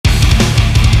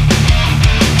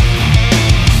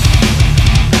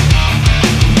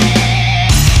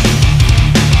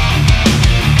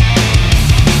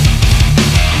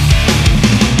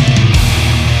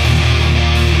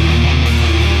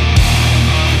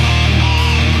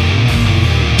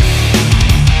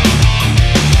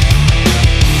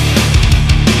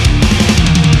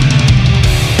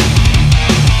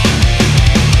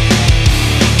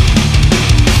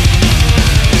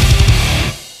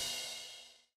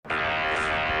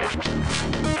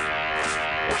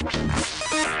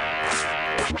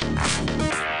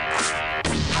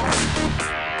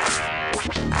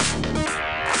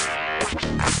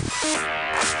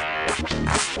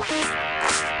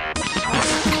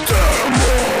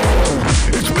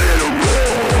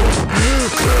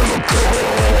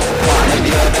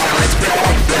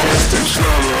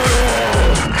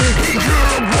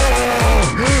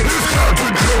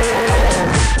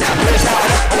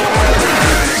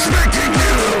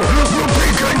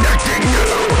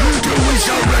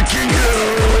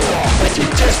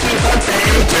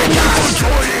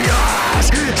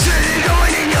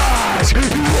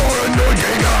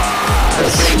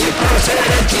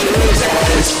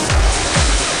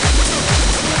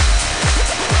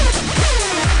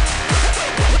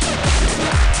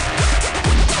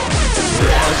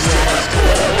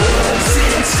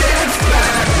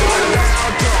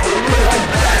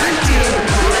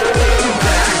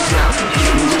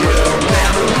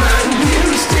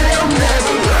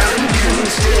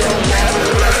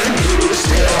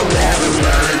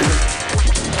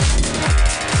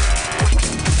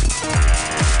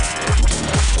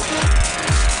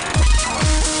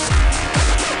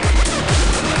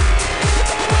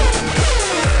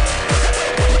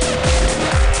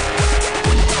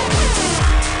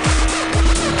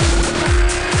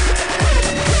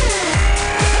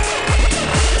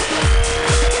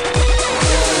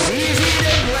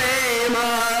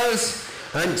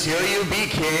Until you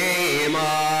became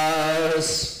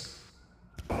us.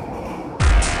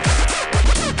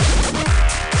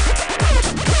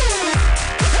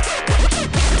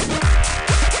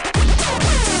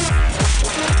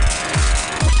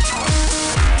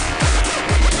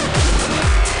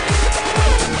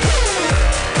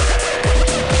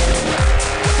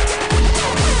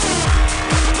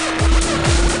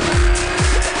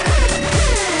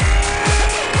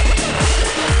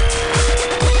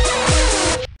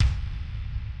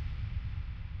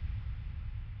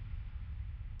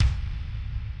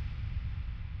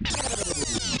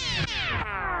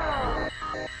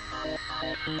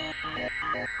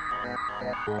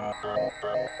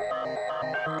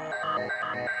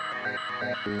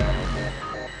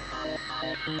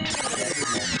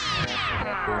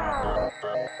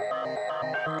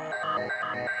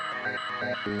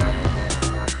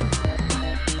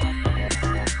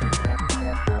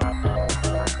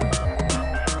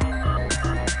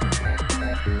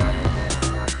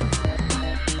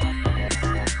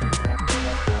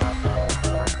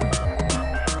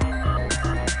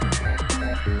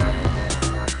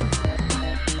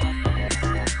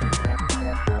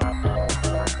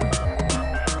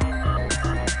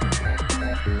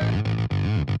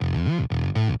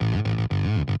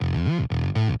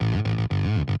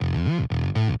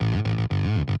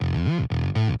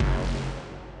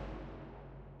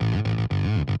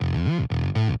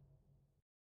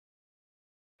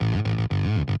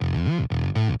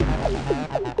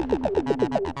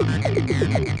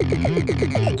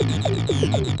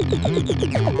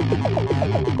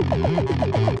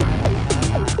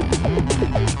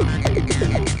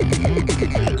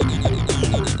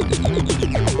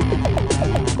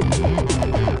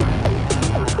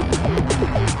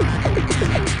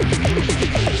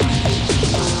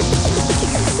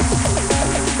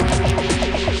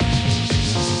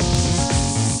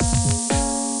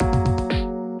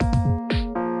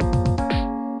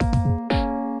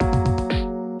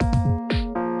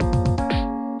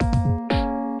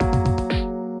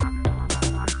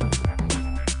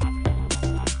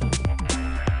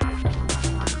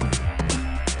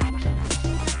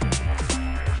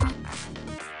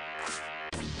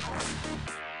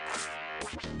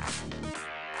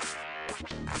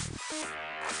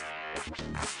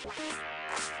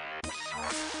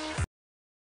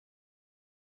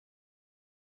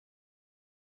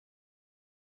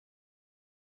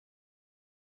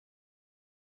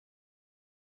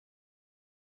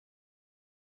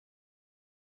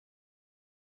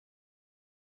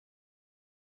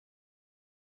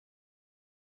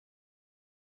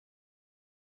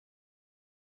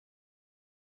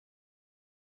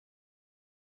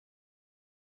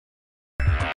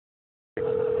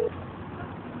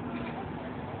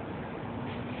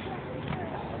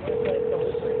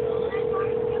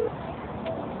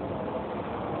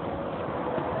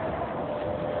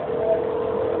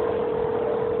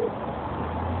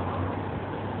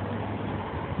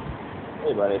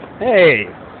 Hey, buddy. Hey.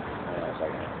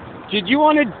 Did you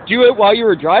want to do it while you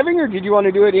were driving, or did you want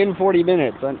to do it in 40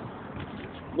 minutes? No.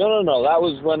 That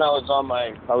was when I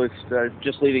was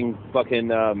just leaving fucking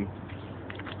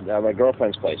my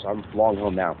girlfriend's place. I'm long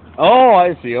home now. Oh,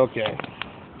 I see. Okay.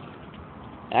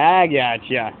 I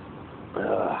gotcha.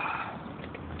 Ugh.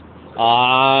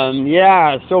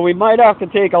 Yeah, so we might have to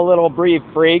take a little brief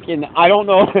break, and I don't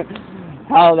know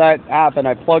how that happened.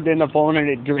 I plugged in the phone and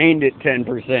it drained it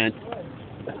 10%.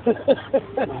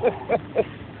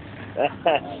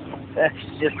 That's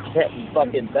just getting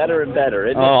fucking better and better,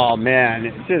 isn't it? Oh, man,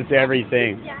 it's just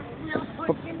everything.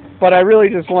 But I really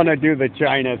just want to do the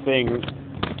China thing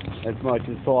as much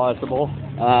as possible.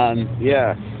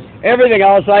 Yeah. Everything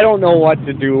else, I don't know what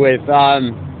to do with.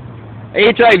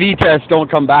 HIV tests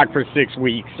don't come back for 6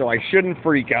 weeks, so I shouldn't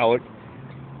freak out.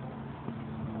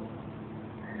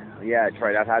 Yeah, that's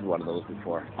right. I've had one of those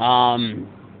before.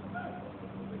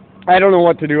 I don't know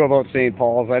what to do about St.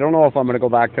 Paul's. I don't know if I'm going to go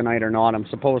back tonight or not. I'm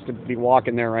supposed to be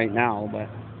walking there right now, but...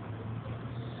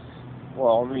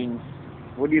 Well, I mean,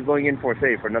 what are you going in for,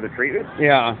 say, for another treatment?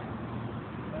 Yeah.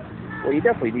 Well, you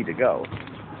definitely need to go.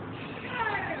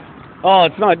 Oh,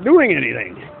 it's not doing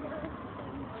anything.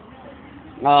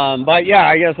 But yeah,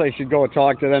 I guess I should go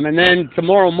talk to them. And then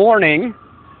tomorrow morning,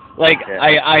 like,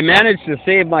 I managed to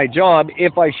save my job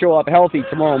if I show up healthy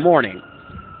tomorrow morning.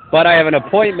 But I have an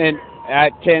appointment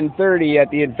at 10:30 at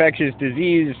the infectious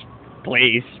disease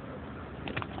place,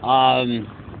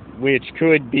 which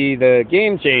could be the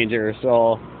game changer.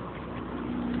 So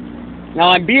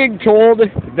now I'm being told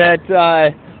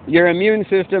that your immune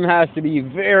system has to be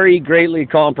very greatly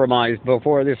compromised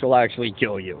before this will actually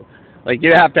kill you. Like,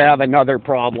 you have to have another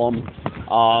problem,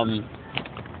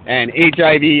 and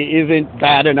HIV isn't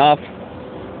bad enough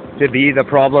to be the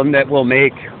problem that will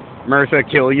make MRSA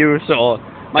kill you, so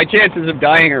my chances of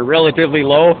dying are relatively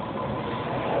low.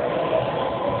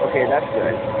 Okay, that's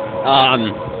good.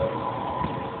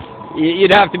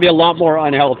 You'd have to be a lot more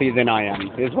unhealthy than I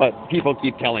am, is what people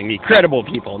keep telling me. Credible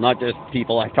people, not just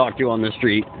people I talk to on the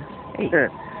street.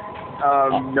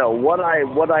 No, what I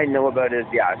know about it is,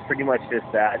 yeah, it's pretty much just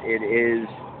that. It is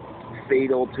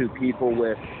fatal to people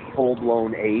with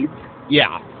full-blown AIDS.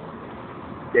 Yeah.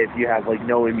 If you have, like,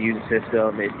 no immune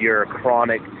system, if you're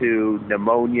chronic to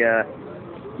pneumonia.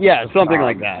 Yeah, something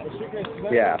like that.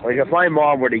 Yeah, like if my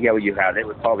mom were to get what you had, it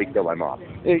would probably kill my mom.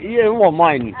 Yeah, well,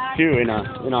 mine too, in a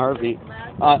heartbeat.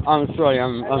 I'm sorry,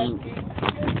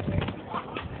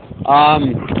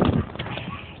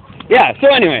 yeah. So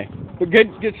anyway,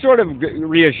 good sort of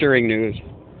reassuring news.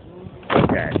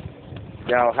 Okay.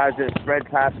 Now, has it spread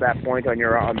past that point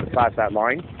past that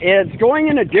line? It's going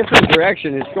in a different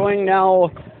direction. It's going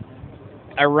now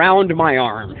around my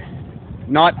arm.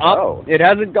 Not up. Oh. It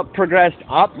hasn't progressed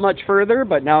up much further,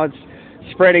 but now it's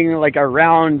spreading like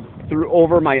around through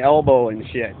over my elbow and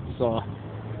shit. So.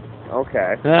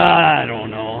 Okay. I don't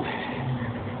know.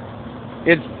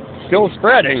 It's still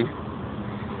spreading.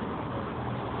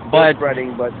 But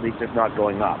at least it's not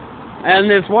going up. And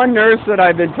this one nurse that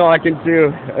I've been talking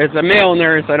to, it's a male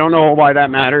nurse. I don't know why that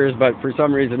matters, but for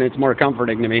some reason it's more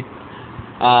comforting to me.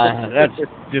 That's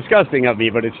disgusting of me,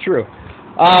 but it's true.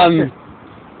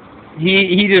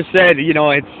 He just said, you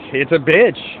know, it's a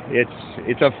bitch.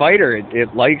 It's a fighter.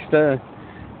 It likes to.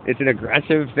 It's an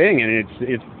aggressive thing, and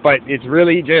but it's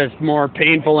really just more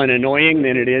painful and annoying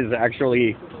than it is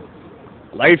actually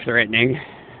life-threatening.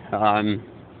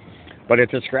 But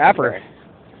it's a scrapper.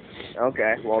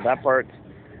 Okay. Well, that part's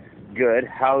good.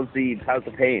 How's the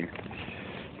pain?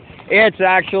 It's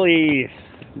actually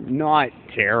not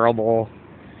terrible.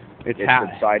 It's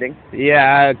subsiding?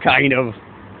 Yeah, kind of.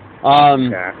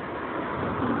 Okay.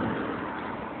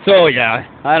 So yeah,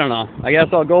 I don't know. I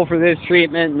guess I'll go for this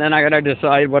treatment, and then I gotta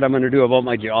decide what I'm gonna do about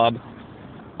my job.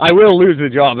 I will lose the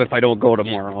job if I don't go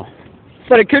tomorrow,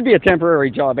 but it could be a temporary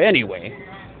job anyway.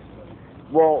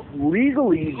 Well,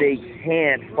 legally they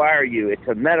can't fire you. It's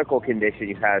a medical condition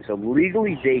you have, so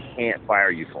legally they can't fire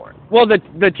you for it. Well,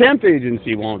 the temp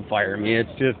agency won't fire me.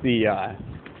 It's just the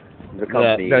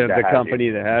company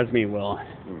that has me will.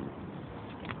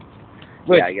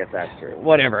 Which, yeah, I guess that's true.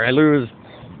 Whatever. I lose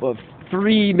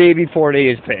 3, maybe 4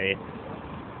 days pay.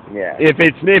 Yeah. If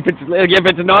it's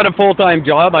not a full-time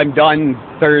job, I'm done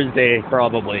Thursday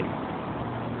probably.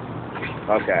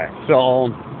 Okay. So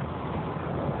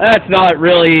that's not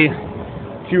really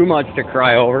too much to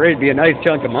cry over. It'd be a nice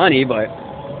chunk of money, but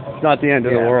it's not the end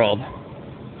of the world.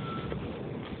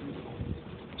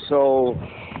 So,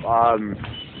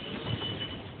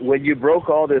 when you broke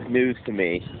all this news to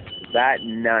me that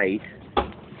night,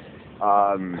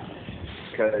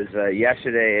 because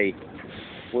yesterday,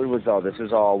 what was all this?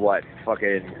 Was all what?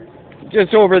 Fucking.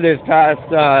 Just over this past,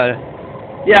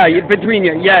 between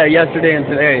yesterday and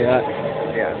today,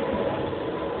 Yeah.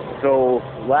 So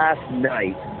last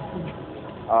night,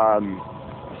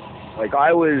 like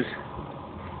I was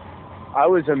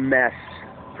a mess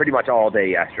pretty much all day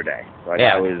yesterday. Like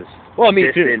I was Well,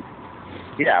 me too. distant.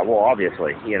 Yeah, well,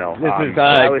 obviously, you know.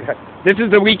 This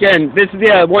is the weekend. This is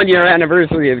the 1 year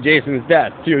anniversary of Jason's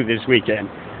death too. This weekend.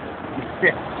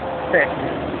 Jesus.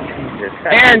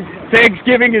 And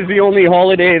Thanksgiving is the only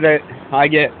holiday that I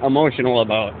get emotional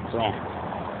about. So.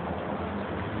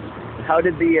 How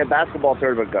did the basketball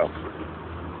tournament go?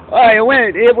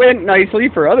 It went nicely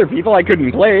for other people. I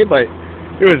couldn't play, but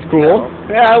it was cool.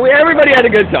 No. Yeah, everybody had a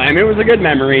good time. It was a good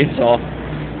memory. So.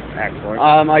 Excellent.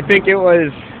 I think it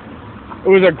was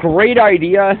a great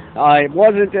idea. It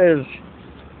wasn't as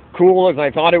cool as I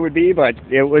thought it would be, but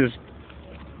it was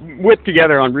whipped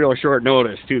together on real short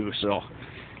notice too. So.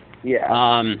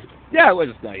 Yeah. Yeah, it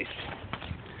was nice.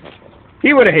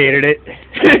 He would have hated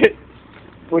it.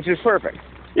 Which is perfect.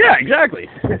 Yeah, exactly.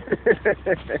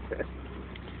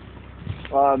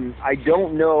 I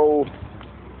don't know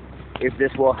if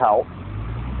this will help,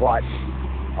 but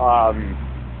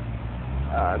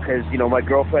because you know my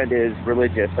girlfriend is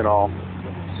religious and all,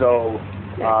 so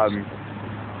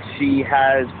she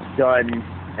has done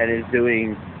and is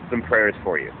doing some prayers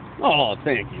for you. Oh,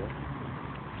 thank you.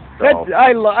 So,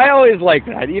 I always like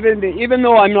that. Even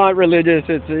though I'm not religious,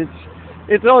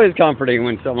 it's always comforting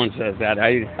when someone says that.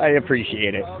 I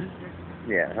appreciate it.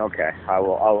 yeah, okay. I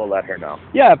will let her know.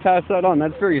 Yeah, pass that on.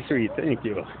 That's very sweet. Thank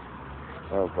you.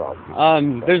 No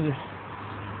problem. There's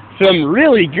some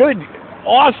really good,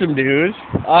 awesome news.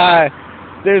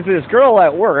 There's this girl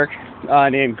at work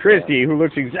named Christy who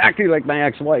looks exactly like my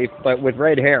ex-wife, but with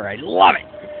red hair. I love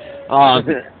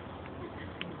it.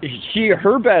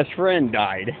 Her best friend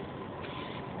died,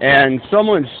 and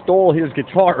someone stole his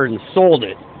guitar and sold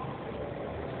it.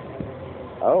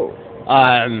 Oh.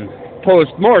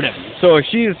 Post-mortem. So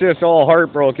she's just all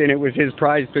heartbroken. It was his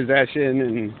prized possession,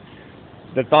 and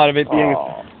the thought of it being...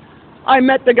 Oh. I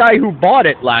met the guy who bought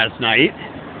it last night,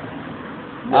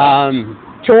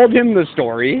 told him the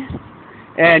story,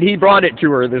 and he brought it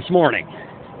to her this morning.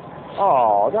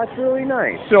 Oh, that's really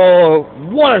nice. So,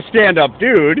 what a stand-up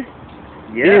dude.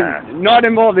 Yeah. He's not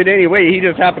involved in any way. He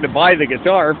just happened to buy the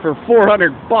guitar for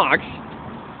 $400.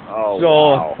 Oh,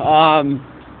 So, wow.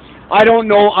 I don't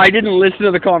know. I didn't listen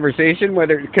to the conversation,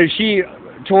 because she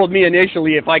told me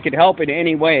initially if I could help in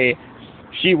any way,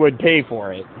 she would pay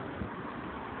for it.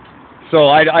 So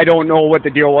I don't know what the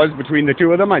deal was between the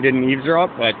two of them. I didn't eavesdrop,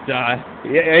 but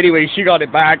anyway, she got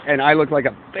it back, and I look like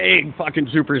a big fucking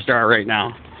superstar right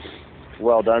now.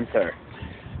 Well done, sir.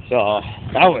 So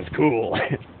that was cool.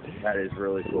 That is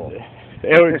really cool.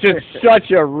 It was just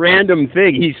such a random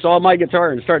thing. He saw my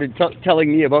guitar and started telling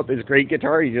me about this great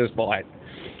guitar he just bought.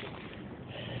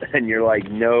 And you're like,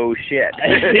 no shit.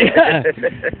 Yeah.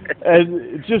 And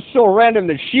it's just so random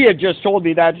that she had just told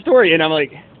me that story, and I'm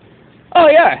like, oh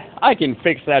yeah, I can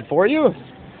fix that for you,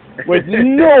 with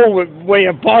no way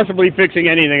of possibly fixing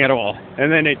anything at all.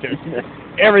 And then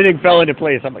everything fell into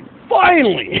place. I'm like,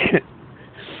 finally.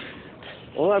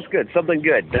 Well, that's good. Something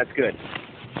good. That's good.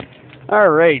 All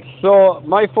right, so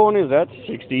my phone is at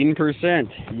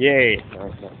 16%. Yay.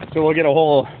 So we'll get a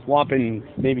whole whopping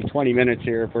maybe 20 minutes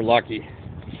here if we're lucky.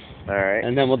 All right.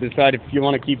 And then we'll decide if you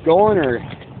want to keep going or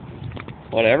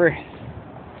whatever.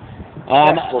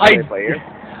 We'll play it by ear.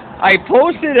 I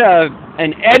posted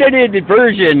an edited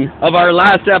version of our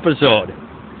last episode.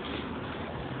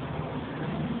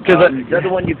 The other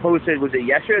one you posted, was it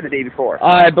yesterday or the day before?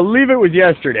 I believe it was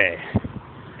yesterday.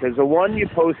 Because the one you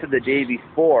posted the day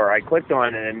before, I clicked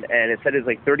on it, and it said it's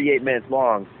like 38 minutes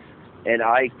long, and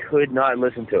I could not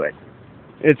listen to it.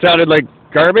 It sounded like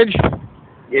garbage?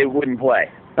 It wouldn't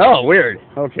play. Oh, weird.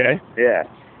 Okay. Yeah.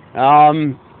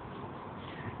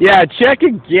 Yeah, check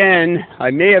again. I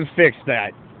may have fixed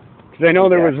that. Because I know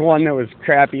there was one that was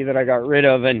crappy that I got rid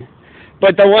of.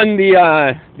 But the one,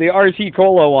 the RC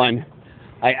Cola one,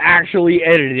 I actually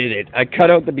edited it. I cut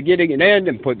out the beginning and end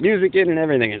and put music in and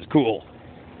everything. It's cool.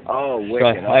 Oh,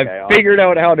 wicked. So I figured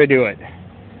out how to do it.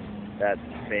 That's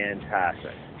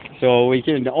fantastic. So we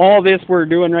can, all this we're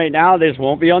doing right now, this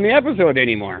won't be on the episode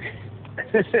anymore.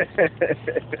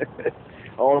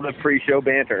 All the pre-show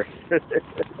banter.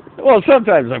 Well,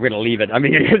 sometimes I'm going to leave it. I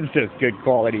mean, it's just good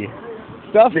quality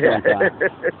stuff sometimes.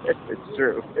 It's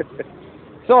true.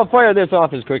 So I'll fire this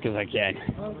off as quick as I can.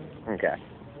 Okay.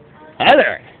 Hi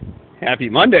there. Happy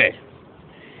Monday.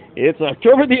 It's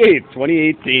October the 8th,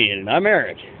 2018, and I'm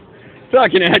Eric.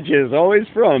 Talking at you as always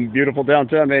from beautiful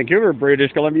downtown Vancouver,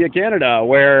 British Columbia, Canada,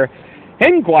 where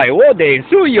很快我的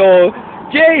所有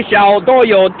介绍都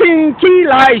有听起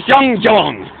来相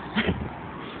同。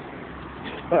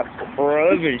 What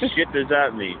shit does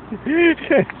that mean?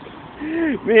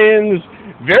 Means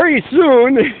very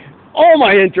soon all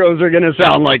my intros are going to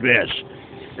sound like this.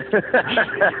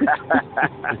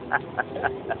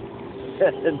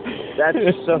 That's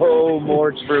so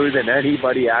more true than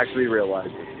anybody actually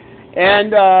realizes.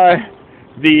 And I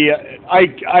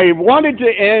wanted to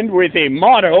end with a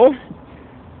motto,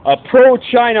 a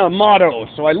pro-China motto.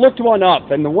 So I looked one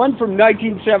up, and the one from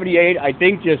 1978 I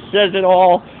think just says it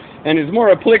all and is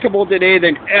more applicable today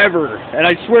than ever. And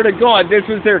I swear to God, this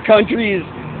was their country's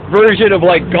version of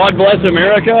like God Bless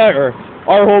America or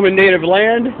Our Home and Native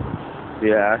Land.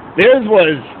 Yeah. Theirs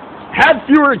was, have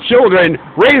fewer children,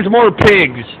 raise more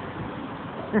pigs.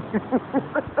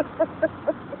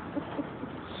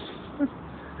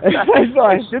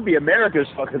 It should be America's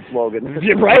fucking slogan.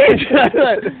 Right?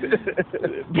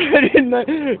 But in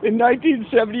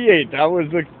 1978, that was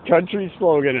the country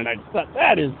slogan, and I thought,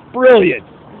 that is brilliant.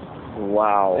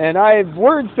 Wow. And I have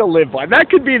words to live by. That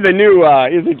could be the new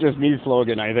Is It Just Me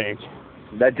slogan, I think.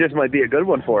 That just might be a good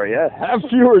one for you, yeah. Have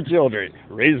fewer children,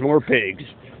 raise more pigs.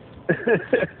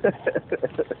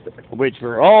 Which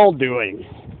we're all doing.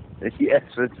 Yes,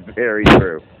 it's very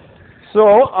true.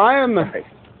 So I'm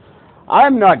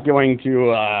not going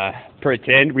to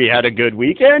pretend we had a good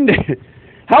weekend.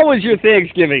 How was your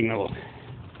Thanksgiving, though?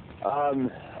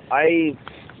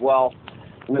 Well,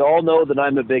 we all know that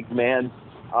I'm a big man.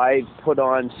 I put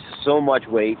on so much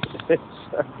weight.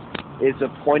 It's a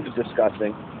point of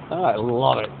disgusting. Oh, I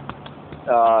love it.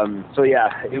 So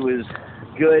yeah, it was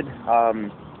good.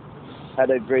 Had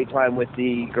a great time with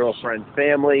the girlfriend's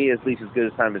family, at least as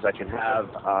good a time as I can have,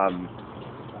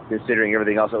 considering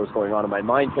everything else that was going on in my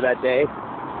mind for that day.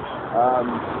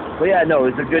 But yeah, no,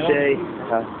 it was a good day.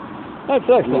 That's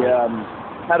excellent. We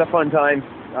had a fun time.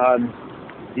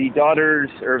 The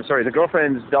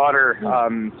girlfriend's daughter,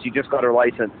 she just got her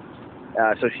license.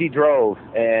 So she drove,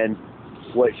 and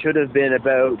what should have been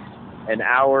about an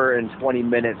hour and 20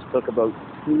 minutes took about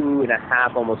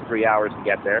 2.5, almost 3 hours to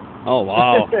get there. Oh,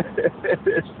 wow.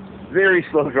 Very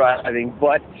slow driving,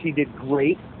 but she did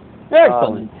great.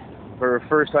 Excellent. For her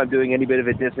first time doing any bit of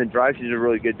a distant drive, she did a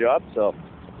really good job. So,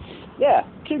 yeah.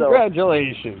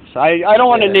 Congratulations. I don't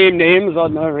want to name names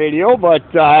on the radio, but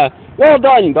well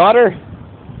done, daughter.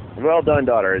 Well done,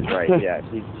 daughter, is right. Yeah,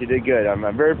 she did good. I'm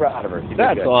very proud of her.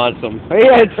 That's awesome.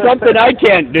 Yeah, it's something I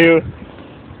can't do.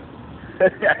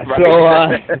 So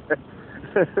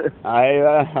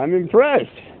I'm impressed.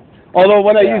 Although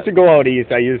when I used to go out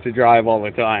east, I used to drive all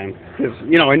the time. Because,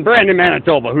 in Brandon,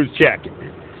 Manitoba, who's checking?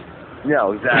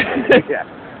 No, exactly. Yeah.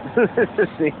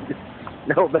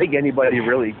 I don't think anybody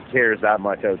really cares that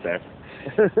much out there.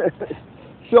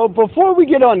 So before we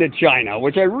get on to China,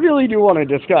 which I really do want to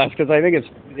discuss, because I think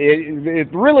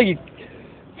it really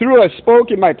threw a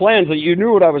spoke in my plans that you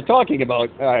knew what I was talking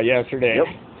about yesterday. Yep.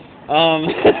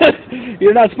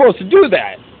 You're not supposed to do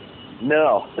that.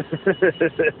 No.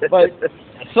 But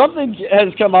something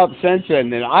has come up since then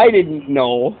that I didn't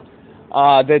know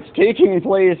that's taking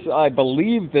place, I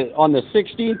believe, that on the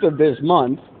 16th of this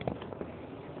month.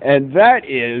 And that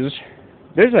is,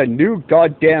 there's a new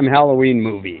goddamn Halloween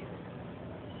movie.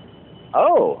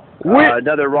 Oh.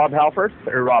 Another Rob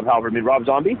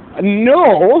Zombie?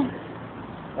 No.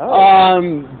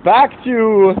 Oh. Back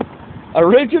to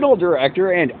original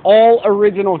director and all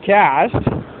original cast.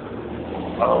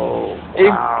 Oh,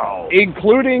 wow.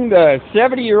 Including the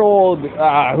 70-year-old,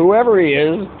 whoever he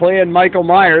is, playing Michael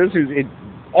Myers, who's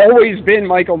always been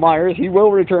Michael Myers. He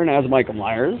will return as Michael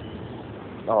Myers.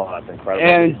 Oh, that's incredible.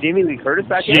 And is Jamie Lee Curtis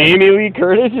back in it? Jamie Lee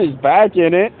Curtis is back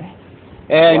in it.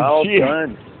 And well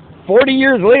done. 40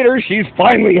 years later, she's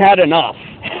finally had enough.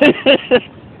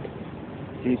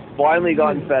 She's finally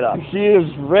gotten fed up. She is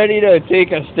ready to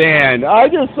take a stand. I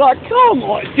just thought, come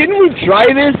on, didn't we try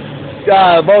this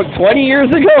about 20 years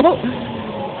ago?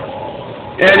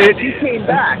 And she came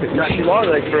back not too long,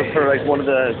 for one of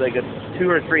the 2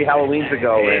 or 3 Halloweens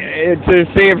ago. To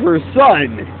save her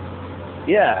son.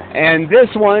 Yeah. And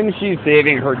this one, she's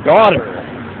saving her daughter.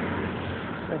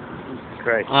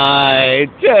 Great.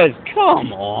 Just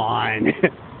come on.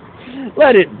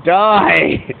 Let it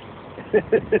die.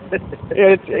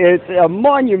 It's a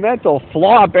monumental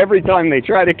flop every time they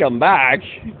try to come back.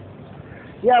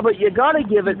 Yeah, but you gotta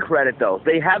give it credit though.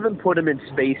 They haven't put him in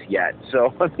space yet,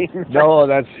 so I mean. No,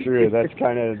 that's true. That's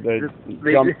kind of the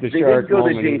jump the shark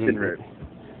moment. They did go the Jason route.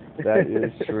 That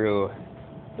is true.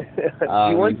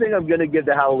 The one thing I'm gonna give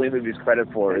the Halloween movies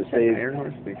credit for is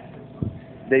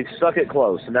they've stuck it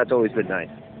close, and that's always been nice.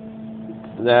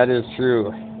 That is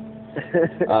true.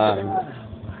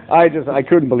 I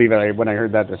couldn't believe it when I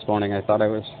heard that this morning. I thought I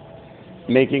was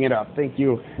making it up. Thank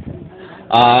you.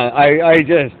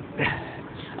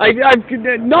 I'm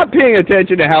not paying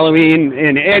attention to Halloween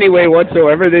in any way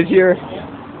whatsoever this year,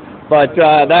 but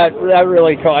that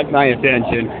really caught my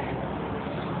attention.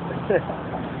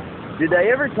 Did I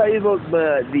ever tell you about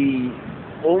the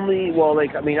only? Well,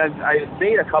 like I mean, I've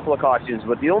made a couple of costumes,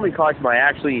 but the only costume I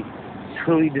actually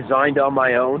truly designed on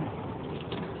my own,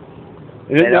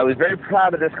 and I was very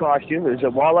proud of this costume. It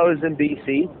was while I was in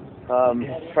BC.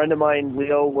 A friend of mine,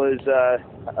 Leo, was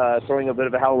throwing a bit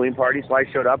of a Halloween party, so I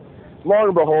showed up. Lo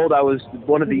and behold, I was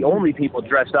one of the only people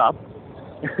dressed up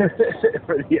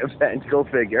for the event. Go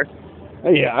figure.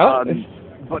 Yeah.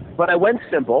 But I went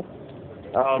simple.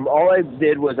 All I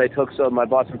did was I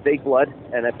bought some fake blood,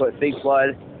 and I put fake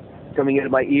blood coming into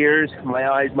my ears, my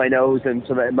eyes, my nose, and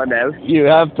my mouth. You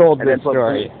have told this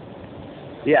story.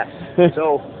 Yes.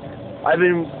 So I've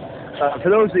been, for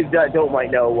those who don't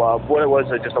might know, what it was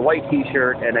just a white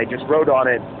T-shirt, and I just wrote on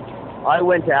it, I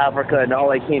went to Africa, and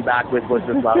all I came back with was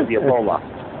this lousy Ebola.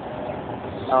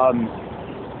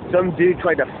 Some dude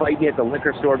tried to fight me at the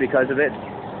liquor store because of it.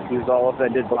 He was all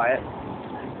offended by it.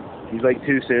 He's like,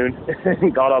 too soon.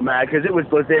 He got all mad because it was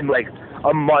within like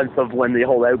a month of when the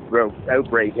whole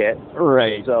outbreak hit.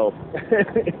 Right. So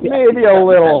maybe a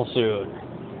little soon.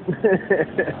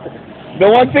 The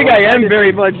one thing I am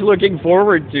very much looking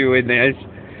forward to in this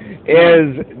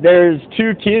is there's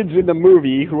two kids in the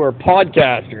movie who are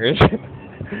podcasters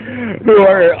who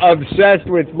are obsessed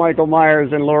with Michael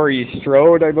Myers and Laurie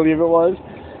Strode, I believe it was.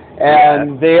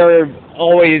 And their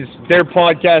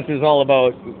podcast is all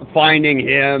about finding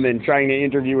him and trying to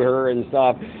interview her and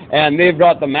stuff. And they've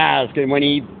got the mask, and when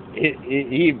he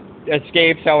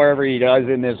escapes, however he does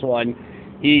in this one,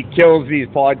 he kills these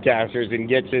podcasters and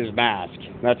gets his mask.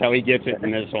 That's how he gets it in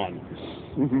this one.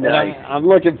 Nice. I'm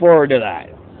looking forward to that.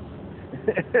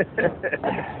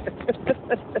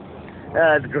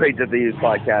 That's great that they use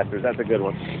podcasters. That's a good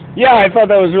one. Yeah, I thought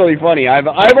that was really funny.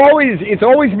 It's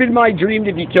always been my dream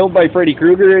to be killed by Freddy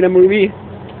Krueger in a movie.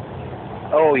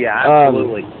 Oh yeah,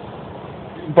 absolutely.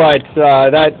 But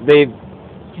that they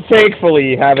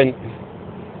thankfully haven't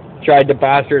tried to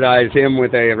bastardize him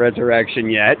with a resurrection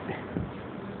yet.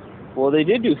 Well, they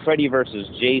did do Freddy versus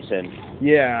Jason.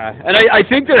 Yeah, and I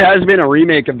think there has been a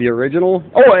remake of the original.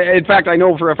 Oh, in fact, I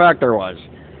know for a fact there was.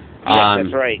 Yeah,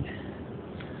 that's right.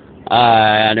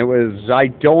 And it was, I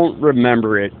don't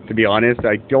remember it, to be honest.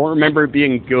 I don't remember it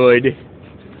being good.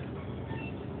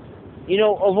 You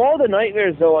know, of all the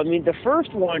nightmares, though, I mean, the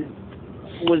first one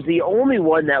was the only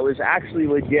one that was actually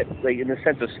legit, like, in the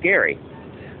sense of scary.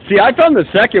 See, I found the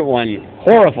second one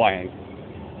horrifying.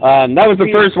 That was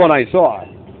the first one I saw.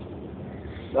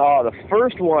 Oh, the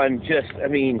first one just, I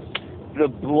mean, the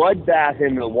bloodbath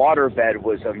in the waterbed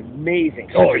was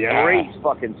amazing. Oh, yeah. Great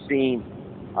fucking scene.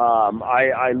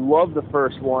 I love the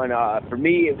first one. For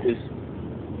me,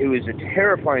 it was a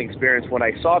terrifying experience. When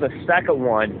I saw the second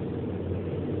one,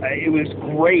 it was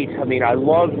great. I mean, I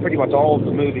loved pretty much all of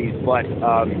the movies, but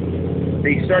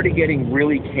they started getting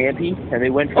really campy, and they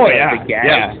went for the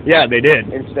gags. Yeah, they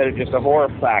did. Instead of just a horror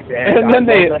factor. And then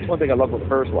that's one thing I love with the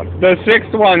first one. The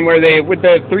sixth one, where they, with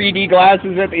the 3D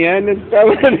glasses at the end and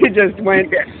stuff, they just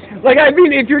went, like, I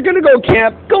mean, if you're going to go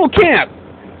camp, go camp.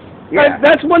 Yeah.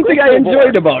 That's one thing I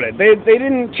enjoyed about it. They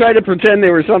didn't try to pretend they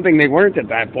were something they weren't at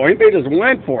that point. They just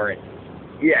went for it.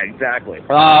 Yeah, exactly.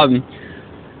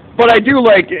 But I do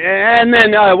like, and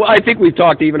then I think we've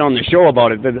talked even on the show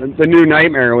about it. The New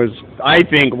Nightmare was, I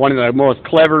think, one of the most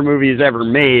clever movies ever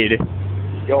made.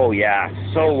 Oh yeah,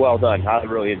 so well done. I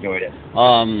really enjoyed it.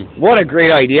 What a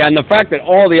great idea, and the fact that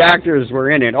all the actors were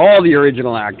in it, all the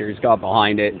original actors got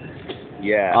behind it.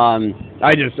 Yeah.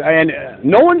 And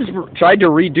no one's tried to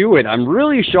redo it. I'm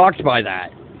really shocked by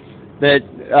that. That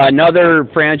another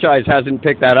franchise hasn't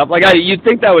picked that up. Like, you'd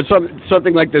think that was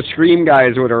something like the Scream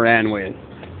guys would have ran with.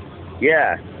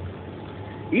 Yeah.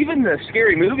 Even the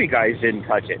Scary Movie guys didn't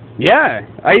touch it. Yeah.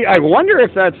 I wonder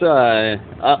if that's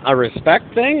a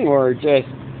respect thing or just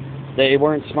they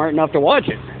weren't smart enough to watch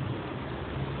it.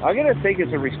 I'm gonna think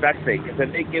it's a respect thing because I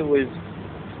think it was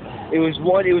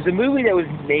a movie that was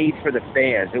made for the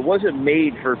fans. It wasn't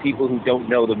made for people who don't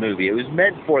know the movie. It was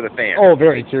meant for the fans. Oh,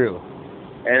 very true.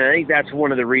 And I think that's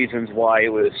one of the reasons why it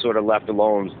was sort of left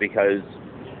alone, because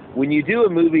when you do a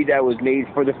movie that was made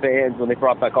for the fans, when they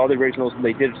brought back all the originals and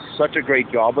they did such a great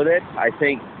job with it, I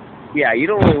think, yeah,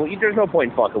 there's no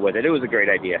point in fucking with it. It was a great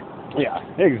idea. Yeah,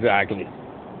 exactly.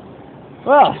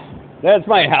 Well, that's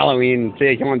my Halloween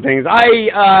take on things.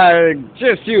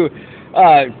 Just to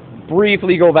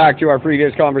briefly go back to our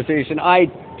previous conversation, I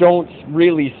don't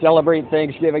really celebrate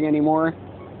Thanksgiving anymore.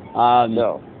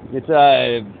 No.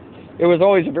 It was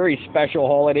always a very special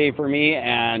holiday for me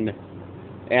and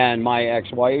my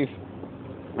ex-wife.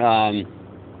 And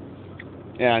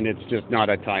it's just not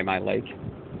a time I like.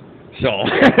 So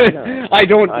I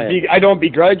don't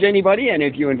begrudge anybody, and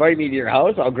if you invite me to your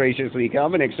house, I'll graciously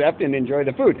come and accept and enjoy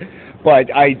the food. But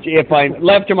if I'm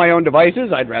left to my own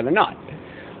devices, I'd rather not.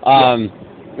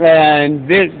 And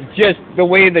this, just the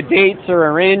way the dates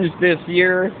are arranged this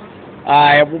year,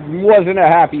 it wasn't a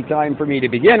happy time for me to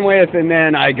begin with, and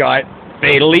then I got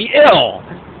fatally ill.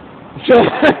 So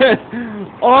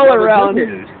all around the good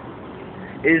news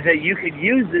is that you could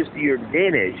use this to your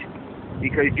advantage,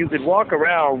 because you could walk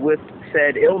around with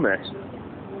said illness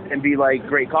and be like,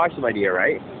 great costume idea,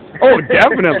 right? Oh,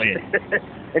 definitely.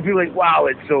 And be like, wow,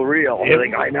 it's so real.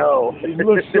 Like, I know. It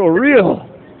looks so real.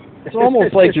 It's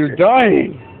almost like you're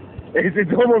dying.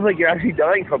 It's almost like you're actually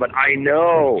dying from it. I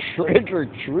know. Trick or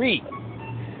treat.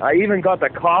 I even got the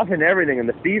cough and everything and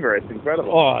the fever. It's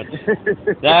incredible. Oh,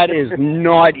 that is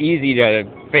not easy to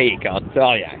fake, I'll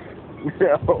tell you.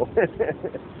 No.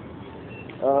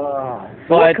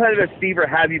 So what kind of a fever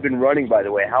have you been running, by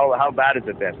the way? How bad has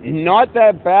it been? Not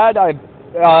that bad.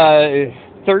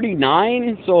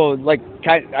 39, so like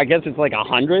I guess it's like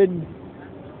 100.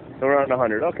 So around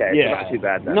 100. Okay. Yeah. So not too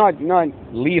bad then. Not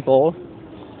lethal,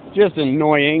 just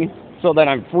annoying, so that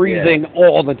I'm freezing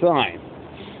all the time.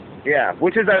 Yeah,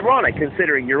 which is ironic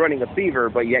considering you're running a fever,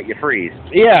 but yet you freeze.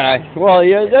 Yeah. Well,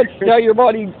 yeah, that's how your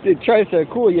body tries to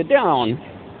cool you down.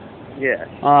 Yeah.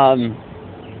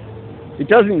 It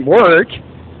doesn't work.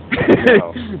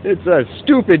 No. It's a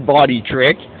stupid body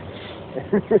trick.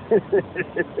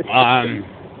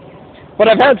 But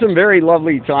I've had some very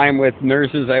lovely time with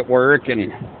nurses at work,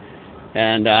 and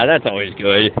that's always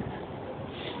good.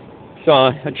 So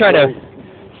I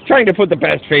trying to put the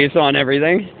best face on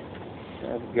everything.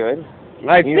 That's good.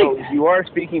 You know, you are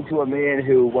speaking to a man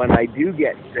who, when I do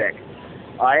get sick,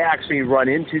 I actually run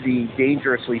into the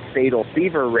dangerously fatal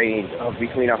fever range of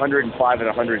between 105 and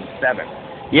 107.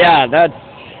 Yeah, that's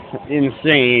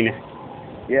insane.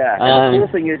 Yeah, and the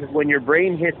cool thing is when your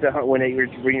brain hits when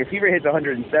your fever hits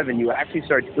 107, you actually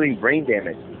start doing brain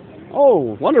damage.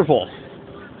 Oh, wonderful!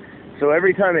 So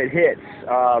every time it hits,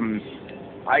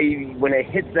 when it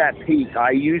hits that peak,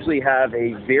 I usually have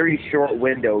a very short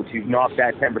window to knock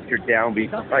that temperature down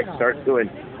before I start doing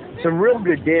some real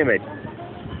good damage.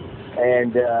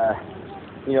 And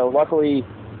luckily,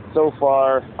 so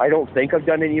far, I don't think I've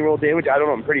done any real damage. I don't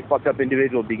know. I'm a pretty fucked up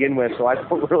individual to begin with, so I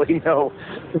don't really know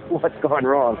what's gone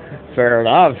wrong. Fair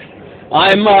enough.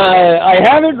 I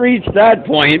haven't reached that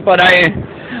point, but I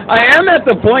am at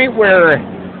the point where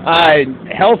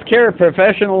healthcare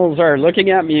professionals are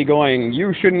looking at me going,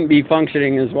 you shouldn't be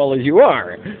functioning as well as you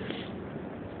are.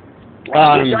 Which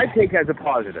I take as a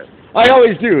positive. I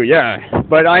always do, yeah.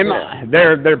 But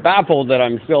they're baffled that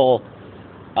I'm still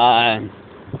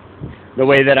the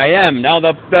way that I am. Now,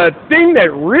 the thing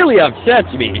that really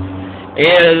upsets me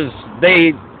is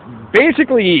they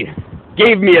basically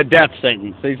gave me a death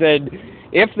sentence. They said,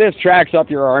 if this tracks up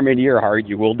your arm into your heart,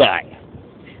 you will die.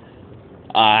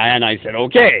 And I said,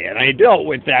 okay, and I dealt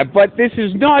with that. But this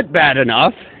is not bad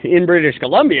enough in British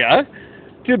Columbia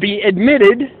to be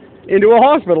admitted into a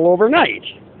hospital overnight.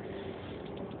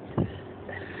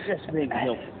 Just makes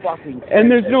no fucking sense. And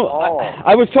there's no.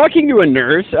 I was talking to a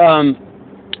nurse.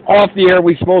 Off the air,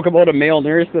 we spoke about a male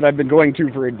nurse that I've been going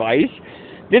to for advice.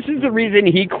 This is the reason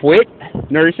he quit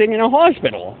nursing in a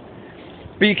hospital.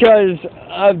 Because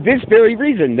of this very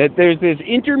reason, that there's this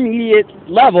intermediate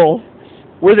level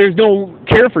where there's no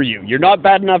care for you. You're not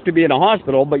bad enough to be in a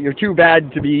hospital, but you're too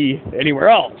bad to be anywhere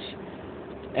else.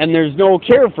 And there's no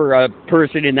care for a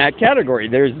person in that category.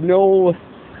 There's no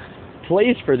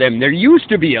place for them. There used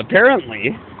to be,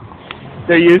 apparently.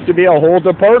 There used to be a whole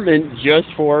department just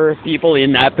for people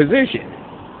in that position.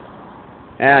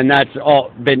 And that's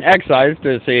all been excised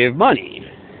to save money.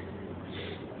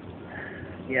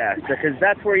 Yeah, because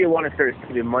that's where you want to start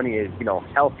saving money is,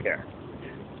 healthcare.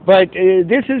 But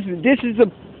these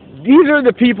are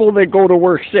the people that go to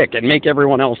work sick and make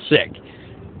everyone else sick.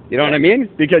 You know what I mean?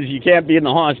 Because you can't be in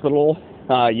the hospital,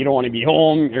 you don't want to be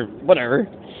home, or whatever.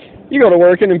 You go to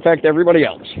work and infect everybody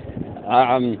else.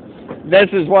 This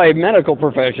is why medical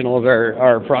professionals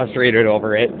are frustrated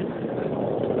over it.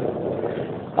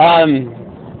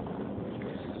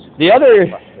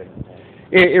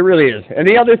 It really is. And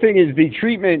the other thing is the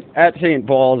treatment at St.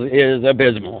 Paul's is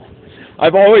abysmal.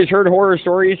 I've always heard horror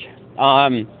stories.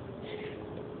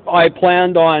 I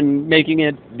planned on making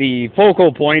it the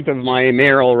focal point of my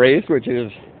mayoral race, which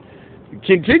is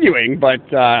continuing, but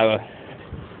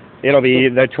it'll be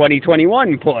the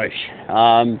 2021 push.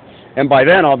 And by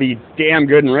then, I'll be damn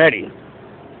good and ready.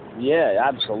 Yeah,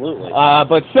 absolutely.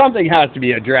 But something has to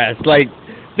be addressed. Like,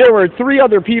 there were 3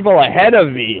 other people ahead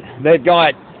of me that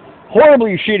got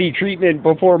horribly shitty treatment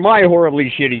before my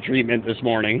horribly shitty treatment this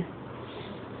morning.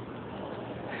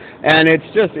 And it's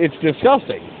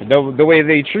disgusting, the way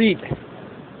they treat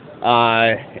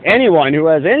anyone who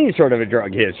has any sort of a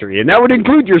drug history, and that would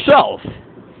include yourself.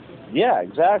 Yeah,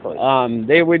 exactly.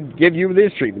 They would give you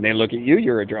this treatment. They look at you,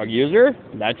 you're a drug user,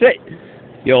 that's it.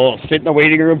 You'll sit in the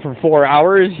waiting room for 4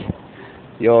 hours.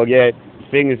 You'll get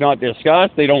things not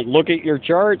discussed. They don't look at your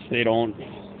charts. They don't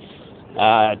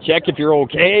check if you're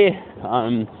okay.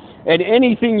 And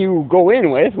anything you go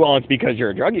in with, well, it's because you're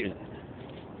a drug user.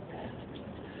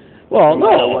 Well, no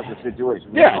matter no. what the situation.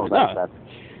 Yeah, no, no.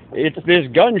 It's this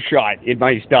gunshot in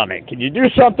my stomach. Can you do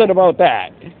something about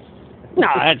that? No,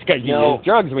 that's because you used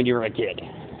drugs when you were a kid.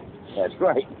 That's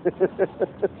right.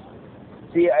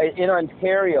 See, in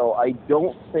Ontario, I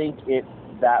don't think it's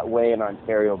that way in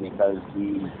Ontario because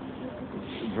the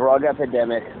drug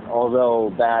epidemic,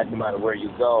 although bad no matter where you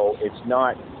go, it's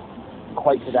not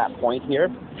quite to that point here.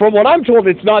 From what I'm told,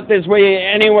 it's not this way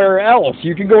anywhere else.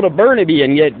 You can go to Burnaby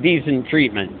and get decent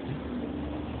treatment.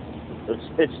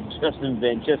 It's just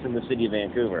in the city of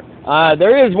Vancouver.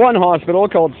 There is one hospital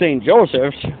called St.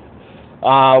 Joseph's,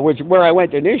 where I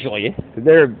went initially.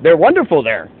 They're wonderful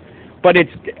there. But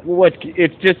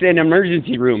it's just an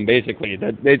emergency room, basically.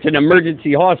 It's an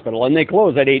emergency hospital, and they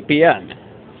close at 8 p.m.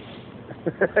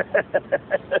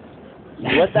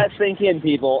 Let that sink in,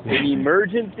 people. An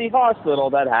emergency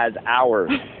hospital that has hours.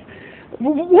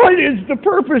 What is the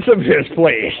purpose of this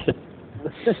place?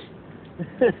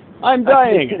 I'm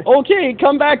dying. Okay,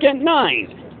 come back at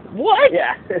 9. What?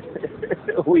 Yeah.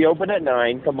 We open at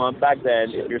 9. Come on back then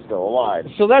if you're still alive.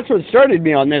 So that's what started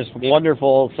me on this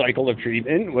wonderful cycle of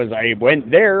treatment, was I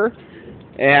went there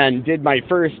and did my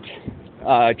first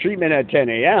treatment at 10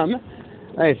 a.m.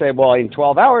 I said, well, in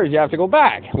 12 hours you have to go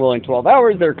back. Well, in 12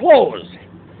 hours they're closed.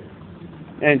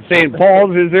 And St.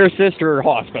 Paul's is their sister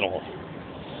hospital,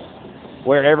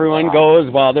 where everyone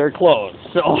goes while they're closed.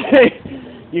 So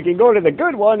you can go to the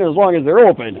good one as long as they're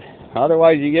open.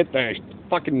 Otherwise you get the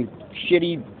fucking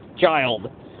shitty child.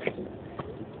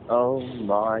 Oh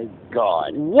my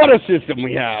God! What a system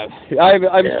we have.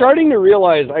 I'm starting to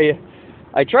realize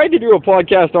I tried to do a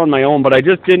podcast on my own, but I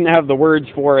just didn't have the words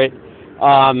for it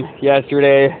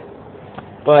yesterday.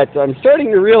 But I'm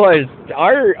starting to realize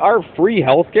our free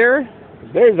healthcare,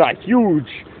 there's a huge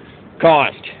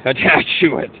cost attached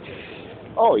to it.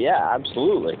 Oh yeah,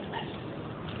 absolutely.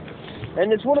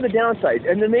 And it's one of the downsides.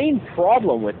 And the main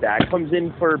problem with that comes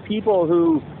in for people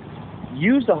who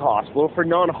use the hospital for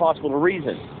non-hospital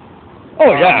reasons.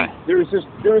 Oh yeah. There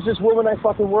was this woman I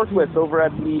fucking worked with over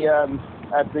at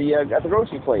the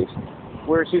grocery place,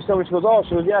 where she was telling me, she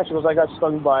goes, I got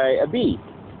stung by a bee.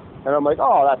 And I'm like,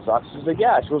 oh, that sucks. She's like,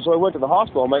 yeah. She goes, so I went to the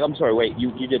hospital. I'm like, I'm sorry, wait,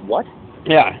 you did what?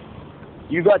 Yeah.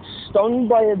 You got stung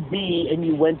by a bee and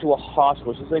you went to a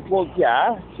hospital. She's like, well,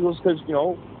 yeah. She goes, because,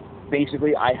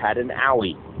 basically I had an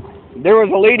owie. There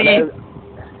was a lady...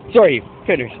 Sorry,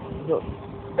 finish.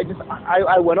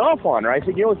 I went off on her. I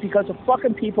said, it's because of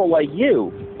fucking people like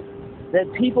you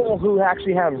that people who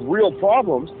actually have real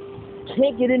problems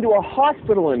can't get into a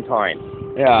hospital in time.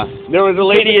 Yeah. There was a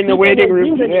lady in the waiting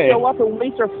room today. Show up and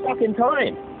waste their fucking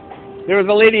time. There was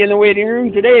a lady in the waiting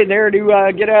room today there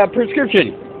to get a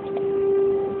prescription.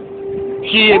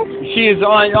 She is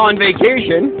on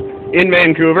vacation in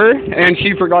Vancouver, and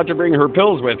she forgot to bring her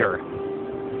pills with her.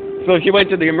 So she went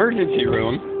to the emergency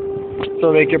room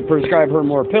so they could prescribe her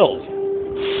more pills.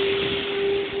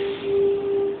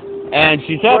 And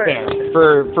she sat there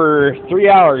for 3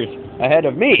 hours ahead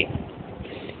of me.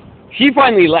 She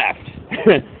finally left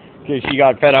because she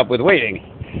got fed up with waiting.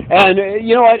 And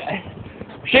you know what?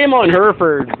 Shame on her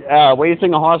for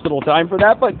wasting a hospital time for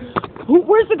that, but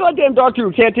where's the goddamn doctor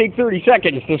who can't take 30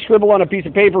 seconds to scribble on a piece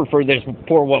of paper for this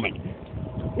poor woman?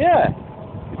 Yeah.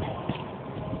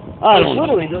 I don't know.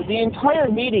 Literally, the entire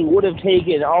meeting would have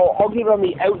taken, I'll give it on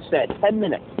the outset, 10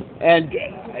 minutes. And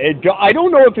I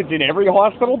don't know if it's in every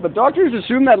hospital, but doctors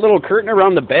assume that little curtain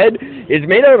around the bed is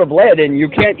made out of lead and you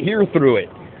can't hear through it,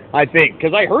 I think.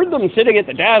 Because I heard them sitting at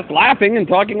the desk laughing and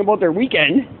talking about their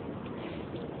weekend.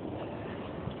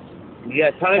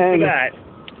 Yeah, time for that.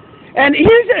 And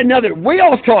here's another, way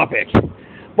off topic.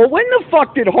 But when the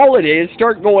fuck did holidays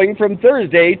start going from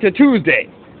Thursday to Tuesday?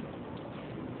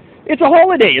 It's a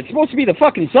holiday. It's supposed to be the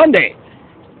fucking Sunday.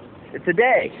 It's a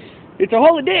day. It's a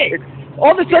holiday.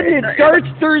 All of a sudden it starts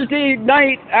Thursday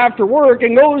night after work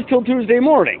and goes till Tuesday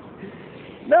morning.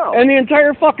 No. And the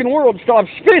entire fucking world stops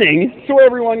spinning so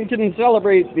everyone can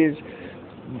celebrate this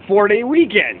 4-day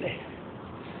weekend.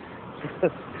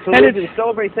 So we can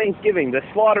celebrate Thanksgiving, the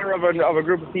slaughter of a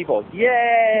group of people.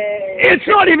 Yay! It's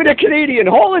not even a Canadian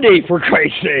holiday, for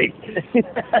Christ's sake.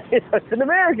 It's an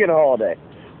American holiday.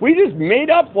 We just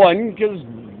made up one because,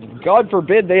 God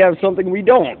forbid, they have something we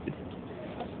don't.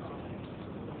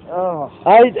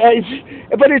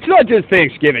 But it's not just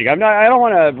Thanksgiving. I don't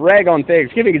want to rag on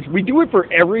Thanksgiving. We do it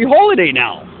for every holiday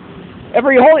now.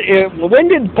 Every holiday. When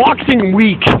did Boxing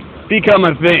Week become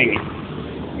a thing?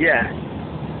 Yeah.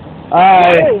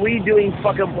 Why are we doing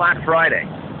fucking Black Friday?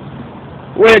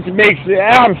 Which makes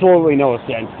absolutely no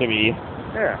sense to me.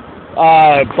 Yeah.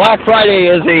 Black Friday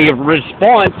is a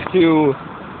response to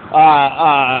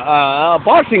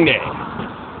Boxing Day.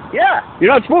 Yeah.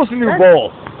 You're not supposed to do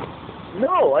both.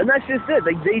 No, and that's just it.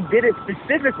 Like, they did it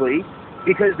specifically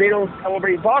because they don't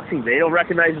celebrate Boxing Day. They don't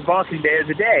recognize Boxing Day as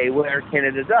a day where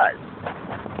Canada does.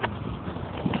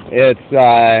 It's,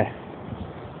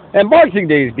 and Boxing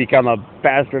Day's become a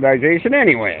bastardization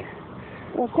anyway.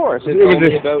 Well, of course. It's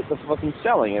only about the fucking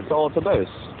selling. It's all it's about.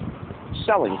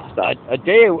 Selling stuff. A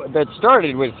day that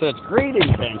started with such great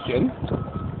intention.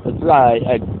 It's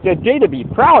a day to be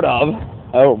proud of,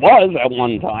 or was at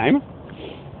one time.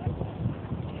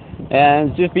 And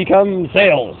it's just become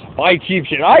sales. Buy cheap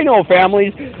shit. I know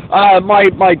families.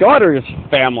 My daughter's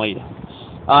family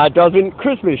doesn't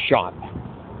Christmas shop.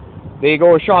 They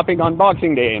go shopping on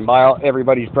Boxing Day and buy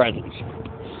everybody's presents.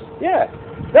 Yeah,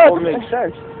 that makes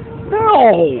sense.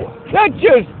 No, that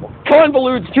just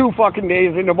convolutes 2 fucking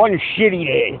days into one shitty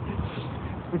day.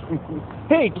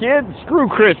 Hey kids, screw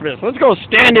Christmas. Let's go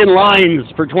stand in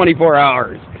lines for 24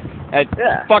 hours at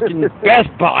fucking Best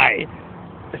Buy.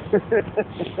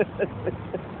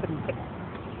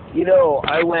 You know,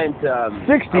 I went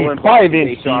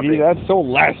 65-inch TV. That's so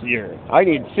last year. I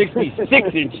need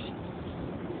 66-inch.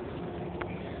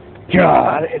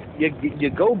 God, you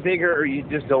go bigger or you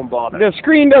just don't bother. The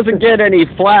screen doesn't get any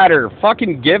flatter.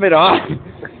 Fucking give it up.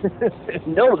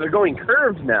 No, they're going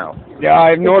curved now. Yeah,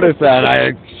 I've noticed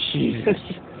that. Jesus.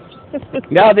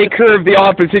 Now they curve the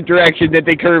opposite direction that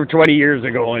they curved 20 years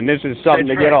ago, and this is something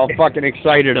to get all fucking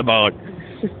excited about.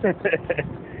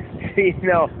 You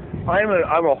know,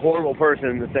 I'm a horrible person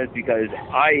in the sense because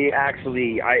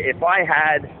if I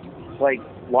had like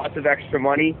lots of extra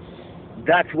money,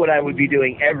 that's what I would be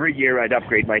doing every year. I'd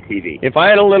upgrade my TV. If I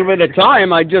had a little bit of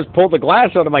time, I'd just pull the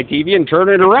glass out of my TV and turn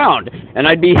it around, and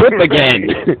I'd be hip again.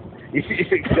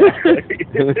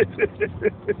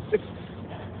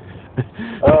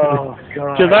 Oh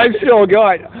God! Because I've still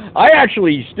got. I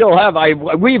actually still have.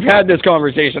 We've had this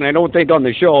conversation. I don't think on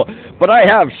the show, but I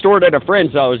have stored at a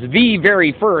friend's house the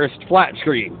very first flat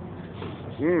screen.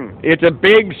 It's a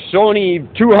big Sony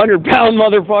 200-pound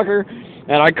motherfucker,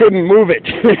 and I couldn't move it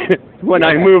when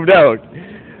I moved out.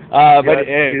 But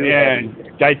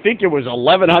I think it was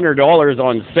 $1,100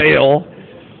 on sale.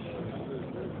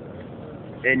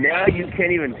 And now you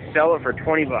can't even sell it for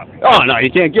 $20. Oh no,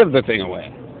 you can't give the thing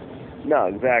away. No,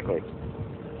 exactly.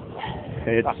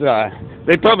 It's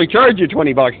they'd probably charge you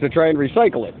 $20 to try and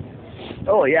recycle it.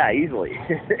 Oh yeah, easily.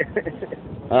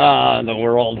 The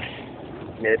world.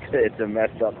 It's a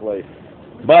messed up place.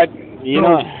 But you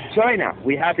know, China,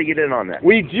 we have to get in on that.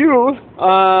 We do.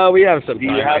 We have some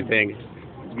time, I think.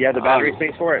 Do you have the battery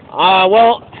space for it?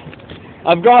 Well,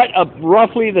 I've got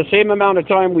roughly the same amount of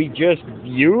time we just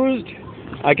used.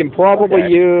 I can probably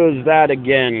use that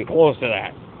again, close to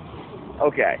that.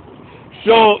 Okay.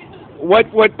 So,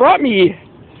 what brought me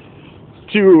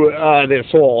to this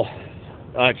whole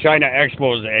China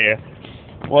expose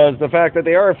was the fact that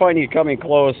they are finally coming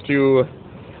close to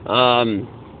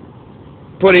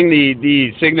putting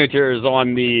the signatures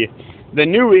on the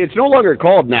new. It's no longer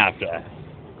called NAFTA.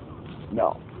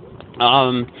 No.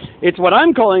 It's what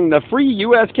I'm calling the Free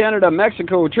U.S.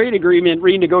 Canada-Mexico Trade Agreement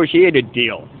Renegotiated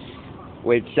Deal,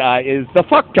 which is the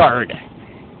fucktard.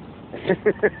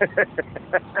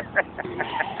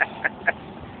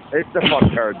 It's the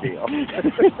fucktard deal.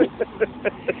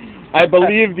 I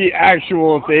believe the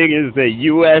actual thing is the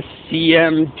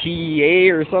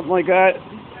USCMTA or something like that.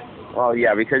 Well,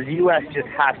 yeah, because U.S. just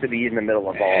has to be in the middle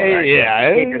of all of that. Yeah.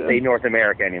 I can't just say North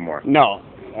America anymore. No,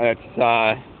 it's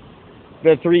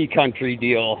the 3-country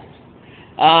deal.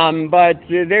 But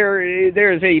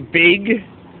there's a big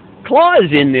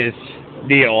clause in this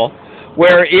deal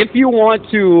where if you want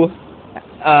to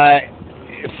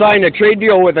sign a trade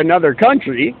deal with another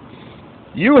country,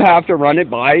 you have to run it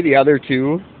by the other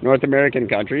 2 North American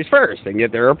countries first and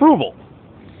get their approval.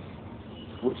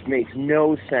 Which makes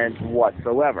no sense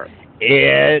whatsoever.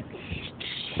 It's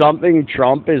something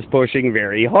Trump is pushing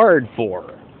very hard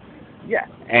for. Yeah.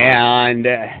 And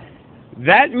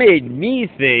that made me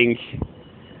think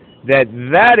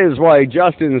that is why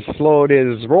Justin slowed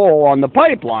his roll on the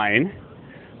pipeline,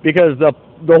 because the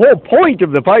whole point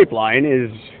of the pipeline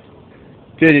is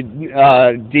to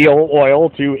deal oil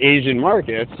to Asian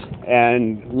markets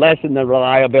and lessen the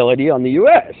reliability on the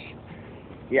U.S.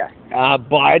 Yeah.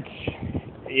 But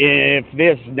if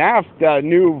this NAFTA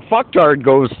new fucktard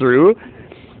goes through,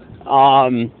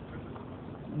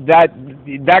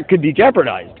 that could be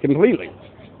jeopardized completely.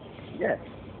 Yes.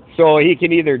 So he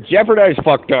can either jeopardize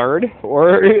fucktard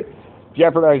or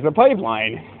jeopardize the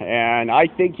pipeline. And I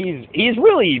think he's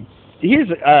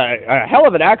a hell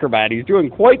of an acrobat. He's doing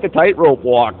quite the tightrope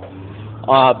walk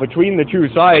between the two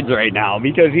sides right now,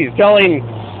 because he's telling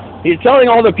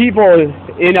all the people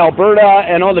in Alberta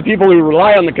and all the people who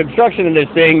rely on the construction of this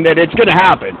thing that it's going to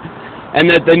happen, and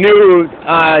that the new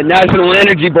National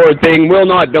Energy Board thing will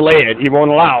not delay it. He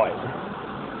won't allow it.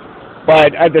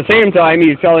 But at the same time,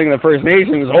 he's telling the First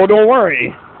Nations, oh, don't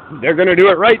worry, they're going to do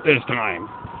it right this time.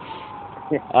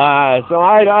 So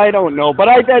I don't know. But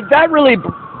that really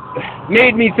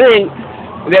made me think,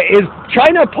 that is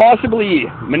China possibly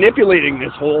manipulating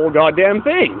this whole goddamn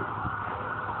thing?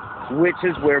 Which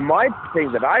is where my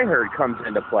thing that I heard comes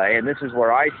into play, and this is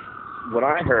where when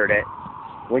I heard it,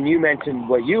 when you mentioned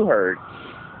what you heard,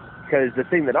 because the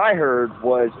thing that I heard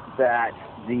was that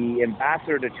the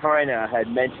ambassador to China had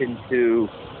mentioned to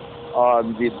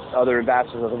the other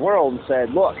ambassadors of the world and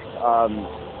said, look,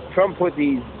 Trump put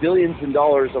these billions of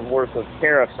dollars of worth of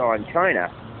tariffs on China,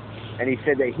 and he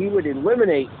said that he would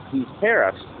eliminate these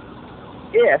tariffs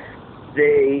if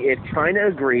China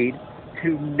agreed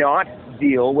to not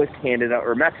deal with Canada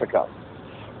or Mexico.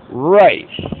 Right.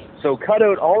 So cut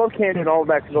out all of Canada and all of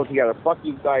Mexico together. Fuck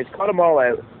you guys, cut them all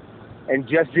out, and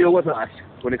just deal with us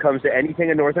when it comes to anything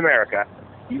in North America.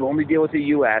 You only deal with the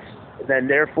U.S., then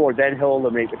he'll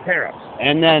eliminate the tariffs.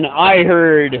 And then I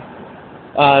heard,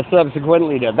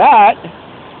 subsequently to that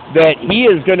he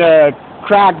is going to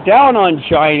crack down on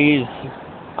Chinese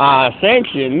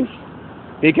sanctions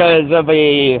because of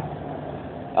a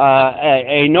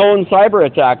known cyber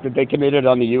attack that they committed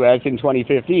on the U.S. in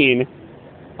 2015.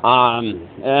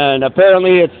 And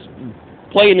apparently it's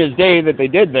plain as day that they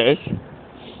did this,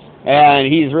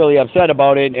 and he's really upset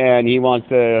about it, and he wants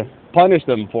to punish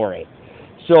them for it.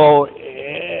 So,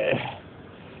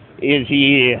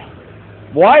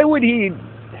 why would he,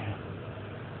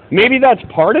 maybe that's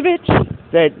part of it,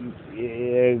 that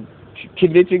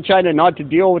convincing China not to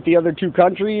deal with the other two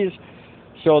countries,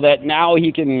 so that now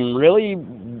he can really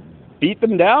beat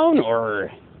them down,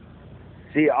 or...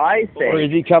 See, I think... Or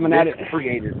is he coming at it...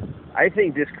 I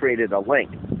think this created a link.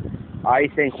 I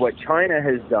think what China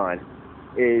has done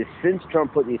is, since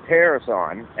Trump put these tariffs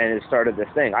on and has started this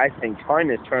thing, I think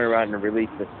China's turned around and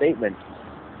released a statement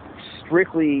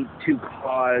strictly to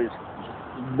cause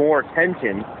more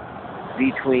tension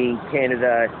between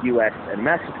Canada, U.S., and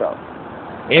Mexico.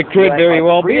 It could very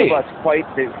well be. Three of us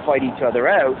fight each other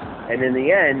out, and in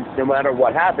the end, no matter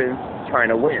what happens,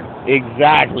 China wins.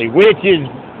 Exactly, which is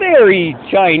very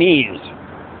Chinese.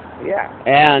 Yeah.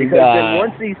 And because then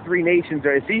once if these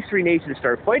three nations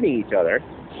start fighting each other,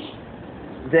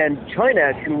 then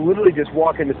China can literally just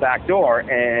walk in the back door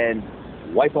and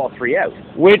wipe all three out.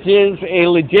 Which is a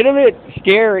legitimate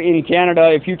scare in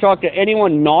Canada. If you talk to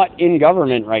anyone not in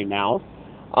government right now,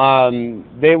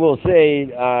 they will say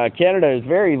Canada is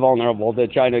very vulnerable to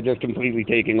China just completely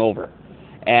taking over.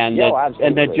 And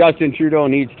that Justin Trudeau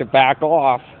needs to back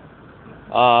off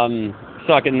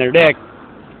sucking their dick,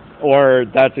 or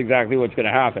that's exactly what's going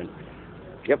to happen.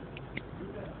 Yep.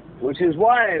 Which is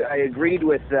why I agreed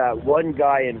with one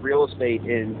guy in real estate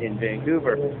in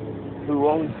Vancouver who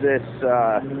owns this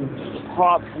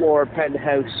top floor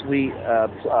penthouse suite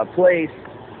place.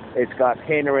 It's got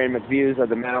panoramic views of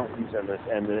the mountains and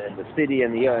the city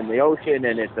and the ocean,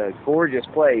 and it's a gorgeous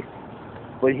place.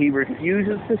 But he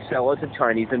refuses to sell it to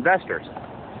Chinese investors.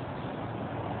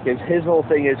 Because his whole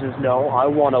thing is no, I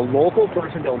want a local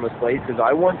person to own this place, because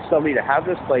I want somebody to have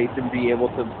this place and be able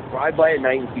to drive by at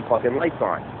night and see fucking lights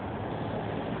on.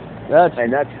 That's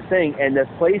the thing. And the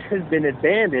place has been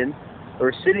abandoned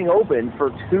or sitting open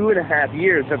for 2.5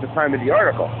 years at the time of the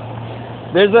article.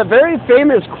 There's a very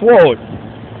famous quote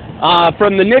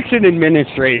from the Nixon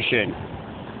administration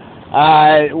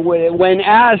when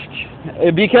asked,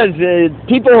 because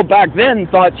people back then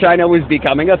thought China was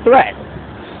becoming a threat.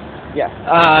 Yeah.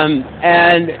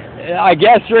 And I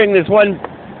guess during this one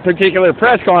particular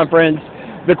press conference,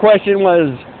 the question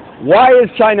was, why is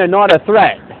China not a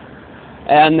threat?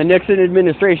 And the Nixon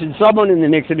administration, someone in the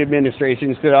Nixon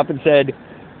administration stood up and said,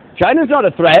 China's not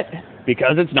a threat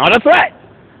because it's not a threat.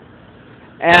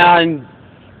 And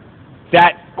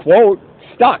that quote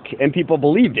stuck, and people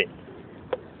believed it.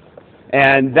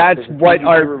 And that's what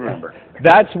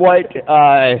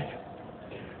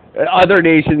other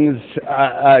nations'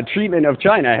 treatment of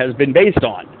China has been based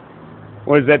on,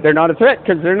 was that they're not a threat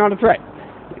because they're not a threat.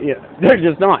 Yeah, they're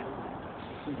just not.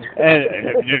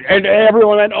 And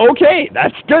everyone went, okay,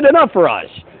 that's good enough for us.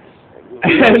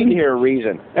 We need to hear a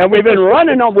reason. And we've been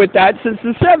running up with that since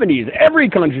the 70s. Every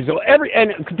country,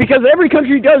 because every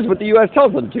country does what the U.S.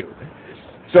 tells them to.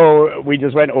 So we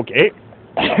just went, okay,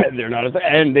 they're not,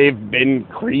 and they've been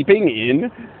creeping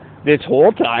in this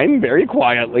whole time very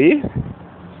quietly.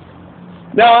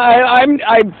 Now I'm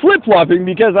flip-flopping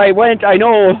because I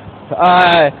know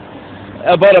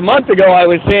about a month ago I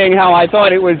was saying how I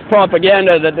thought it was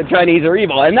propaganda that the Chinese are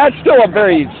evil, and that's still a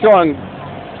very strong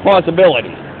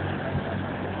possibility.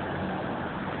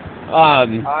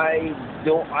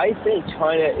 I think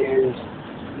China is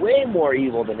way more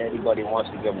evil than anybody wants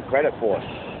to give them credit for.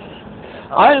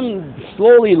 I'm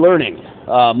slowly learning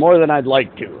more than I'd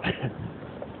like to.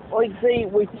 Like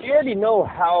we already know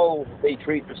how they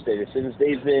treat the citizens.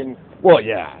 They've been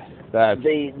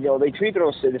they treat their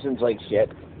own citizens like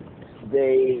shit.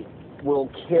 They will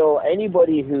kill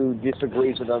anybody who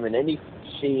disagrees with them in any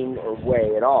scene or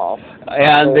way at all.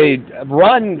 And they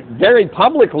very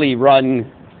publicly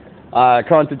run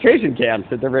concentration camps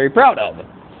that they're very proud of.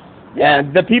 Yeah.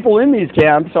 And the people in these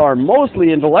camps are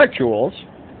mostly intellectuals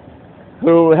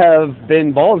who have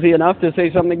been ballsy enough to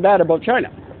say something bad about China.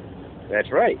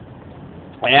 That's right.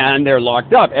 And they're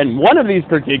locked up. And one of these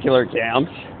particular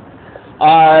camps,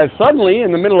 suddenly,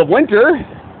 in the middle of winter,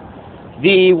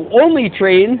 the only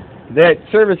train that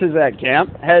services that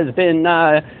camp has been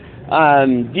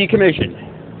decommissioned.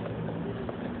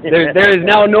 There is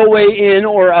now no way in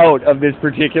or out of this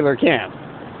particular camp.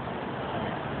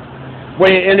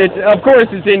 And of course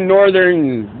it's in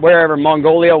northern, wherever,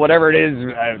 Mongolia, whatever it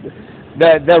is,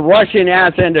 the Russian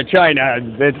ass end of China,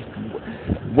 this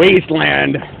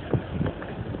wasteland.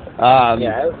 Out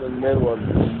in the middle of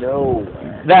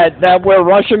nowhere. That where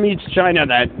Russia meets China,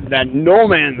 that no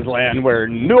man's land where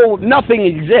nothing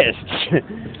exists.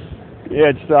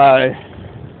 It's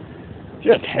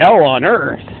just hell on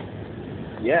earth.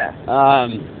 Yeah.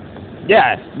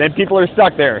 Then people are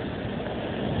stuck there.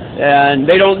 And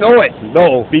they don't know it,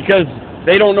 though, because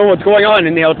they don't know what's going on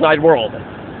in the outside world.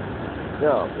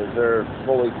 No, because they're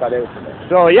fully cut out from it.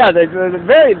 So, yeah, they're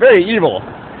very, very evil.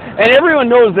 And everyone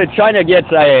knows that China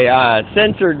gets a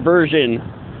censored version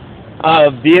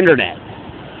of the Internet.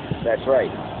 That's right.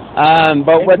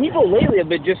 But what people lately have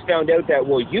been just found out that,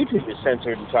 YouTube is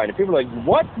censored in China. People are like,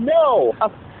 what? No. How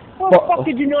the fuck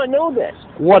did you not know this?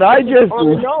 What I just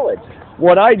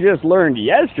learned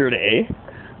yesterday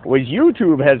was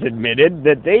YouTube has admitted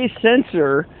that they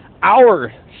censor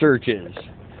our searches.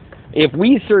 If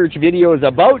we search videos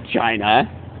about China,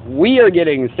 we are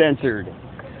getting censored.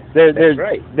 That's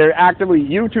right. They're actively,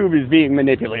 YouTube is being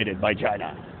manipulated by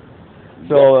China.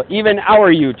 So even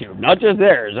our YouTube, not just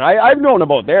theirs. I've known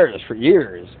about theirs for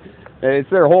years. It's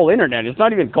their whole internet. It's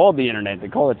not even called the internet. They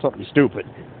call it something stupid.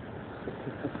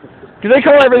 Because they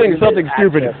call everything something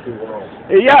stupid.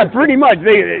 Yeah, pretty much.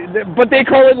 But they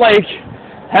call it like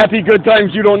happy good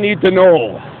times you don't need to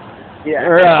know. Yeah.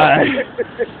 Or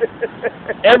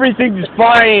everything's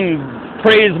fine.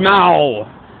 Praise Mao.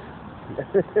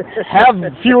 Have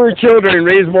fewer children,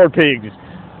 raise more pigs.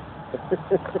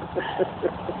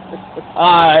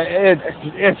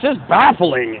 It's just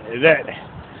baffling that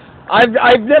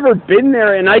I've never been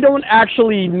there, and I don't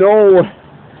actually know.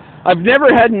 I've never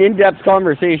had an in-depth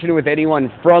conversation with anyone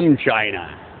from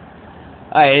China.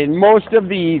 Most of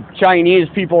the Chinese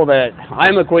people that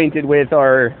I'm acquainted with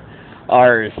are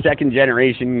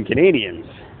second-generation Canadians.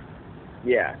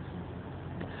 Yeah.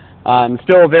 I'm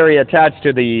still very attached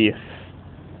to the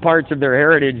parts of their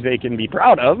heritage they can be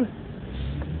proud of.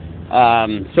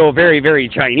 So very, very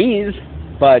Chinese,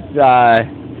 but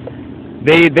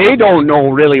they don't know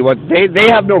really what they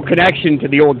have no connection to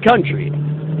the old country.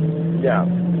 Yeah.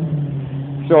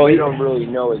 So they don't really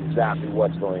know exactly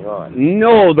what's going on.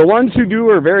 No, the ones who do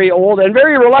are very old and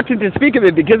very reluctant to speak of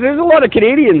it because there's a lot of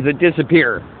Canadians that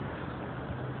disappear.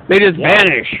 They just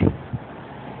vanish.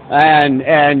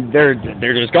 And they're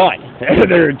just gone.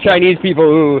 They're Chinese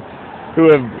people who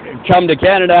have come to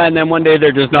Canada and then one day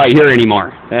they're just not here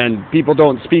anymore and people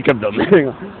don't speak of them.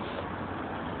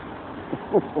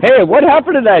 Hey, what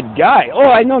happened to that guy? Oh,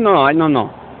 I don't know.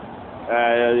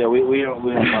 Yeah, we don't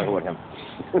talk about him.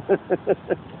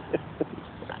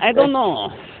 I don't know.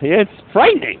 It's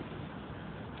frightening.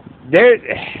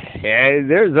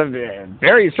 There's a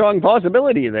very strong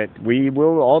possibility that we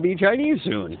will all be Chinese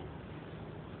soon.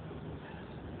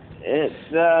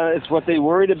 It's what they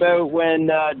worried about when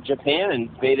Japan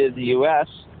invaded the U.S.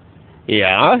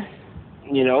 Yeah.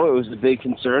 You know, it was a big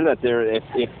concern that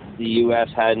if the U.S.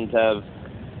 hadn't have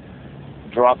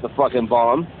dropped the fucking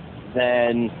bomb,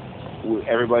 then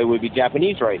everybody would be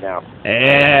Japanese right now.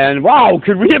 And wow,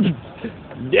 could we have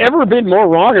ever been more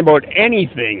wrong about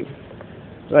anything.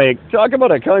 Like, talk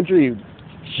about a country,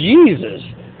 Jesus.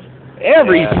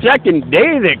 Every second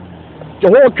day the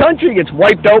whole country gets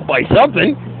wiped out by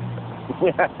something.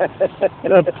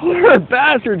 The poor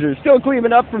bastards are still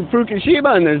cleaning up from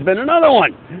Fukushima, and there's been another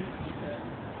one.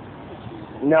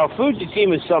 Now,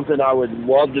 Fukushima is something I would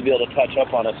love to be able to touch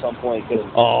up on at some point.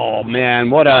 Oh, man,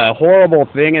 what a horrible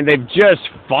thing. And they've just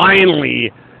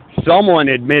finally, someone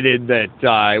admitted that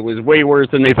it was way worse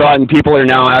than they thought, and people are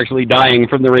now actually dying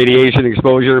from the radiation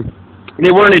exposure.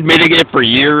 They weren't admitting it for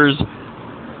years.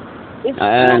 It's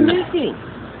still missing.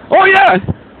 Oh, yeah.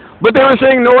 But they were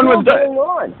saying no one was dying.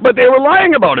 But they were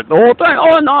lying about it the whole time.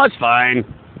 Oh, no, it's fine.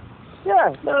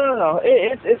 Yeah, no.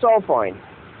 It's all fine.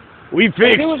 We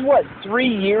fixed. It was, 3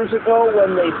 years ago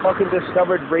when they fucking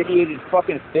discovered radiated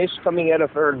fucking fish coming out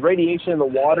of, or radiation in the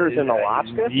waters in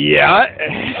Alaska? Yeah.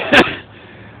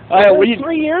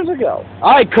 3 years ago.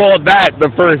 I called that the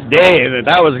first day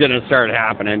that was going to start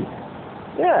happening.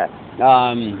 Yeah.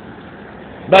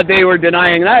 But they were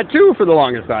denying that too for the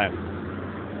longest time.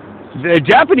 The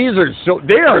Japanese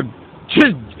they are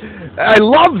just, I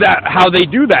love that, how they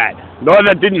do that. No,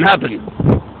 that didn't happen.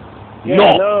 Yeah,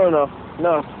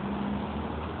 no.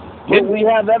 We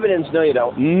have evidence. No, you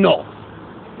don't. No,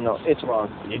 it's wrong.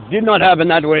 It did not happen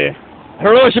that way.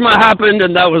 Hiroshima happened,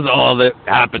 and that was all that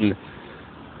happened.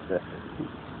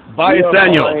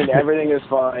 Bicentennial. Everything is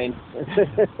fine.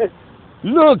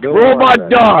 Look, robot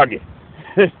dog.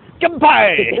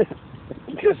 Goodbye.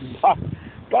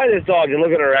 Buy this dog and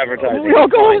look at our advertising. We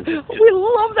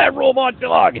love that robot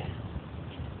dog.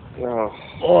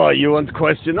 Oh, you want to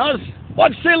question us?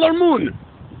 Watch Sailor Moon.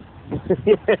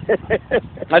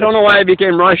 I don't know why I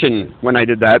became Russian when I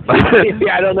did that. But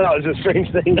yeah, I don't know. It's a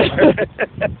strange thing.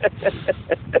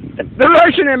 The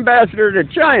Russian ambassador to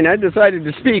China decided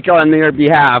to speak on their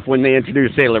behalf when they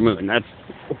introduced Sailor Moon.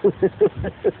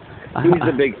 He's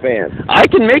a big fan. I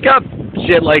can make up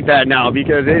shit like that now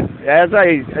because, as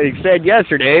I said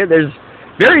yesterday,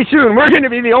 very soon we're going to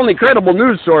be the only credible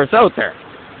news source out there.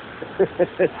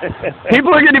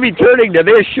 People are going to be turning to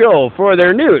this show for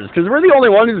their news because we're the only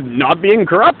one who's not being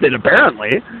corrupted,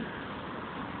 apparently.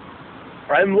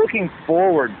 I'm looking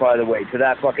forward, by the way, to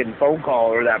that fucking phone call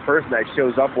or that person that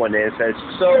shows up one day and says,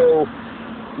 so,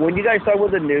 when you guys talk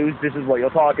about the news, this is what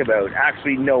you'll talk about.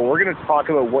 Actually, no, we're going to talk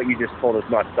about what you just told us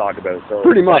not to talk about. So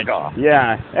pretty much,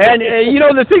 yeah. And,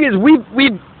 the thing is,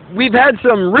 we've had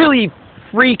some really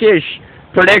freakish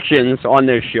predictions on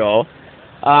this show.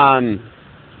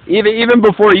 Even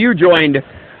before you joined,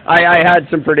 I had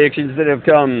some predictions that have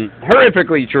come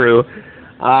horrifically true.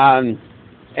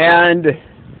 And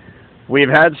we've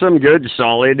had some good,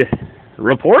 solid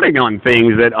reporting on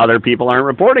things that other people aren't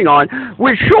reporting on,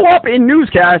 which show up in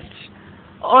newscasts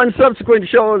on subsequent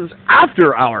shows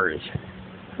after ours.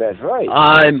 That's right.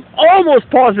 I'm almost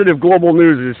positive Global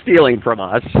News is stealing from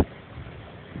us.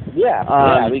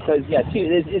 Yeah, because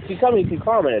it's becoming too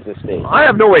common at this stage. I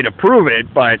have no way to prove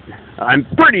it, but I'm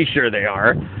pretty sure they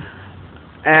are.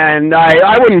 And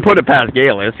I wouldn't put it past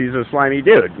Galis. He's a slimy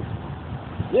dude.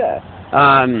 Yeah.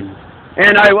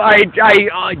 And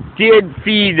I did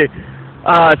feed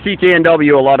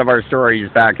CKNW a lot of our stories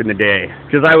back in the day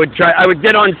because I would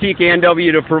get on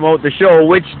CKNW to promote the show,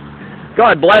 which,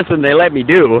 God bless them, they let me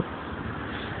do.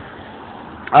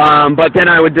 But then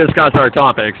I would discuss our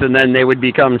topics, and then they would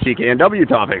become CKNW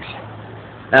topics.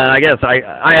 And I guess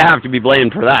I have to be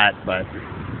blamed for that, but...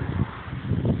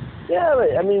 Yeah,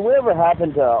 but, I mean, whatever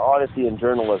happened to honesty in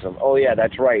journalism? Oh, yeah,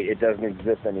 that's right. It doesn't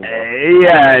exist anymore.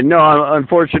 Yeah, no,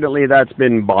 unfortunately, that's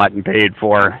been bought and paid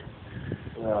for.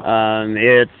 Yeah.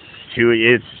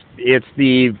 It's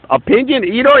the opinion...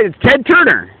 it's Ted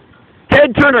Turner.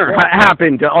 Ted Turner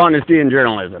happened to honesty in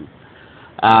journalism.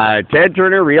 Ted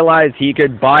Turner realized he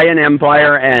could buy an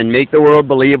empire and make the world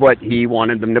believe what he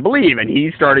wanted them to believe, and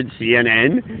he started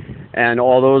CNN and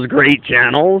all those great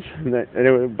channels.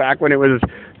 Back when it was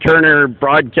Turner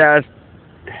Broadcast,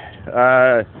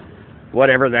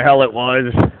 whatever the hell it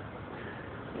was,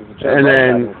 and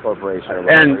then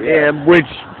which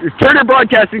Turner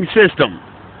Broadcasting System,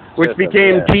 which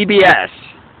became TBS.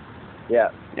 Yeah.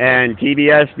 And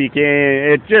TBS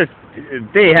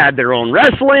they had their own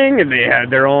wrestling, and they had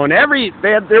their own there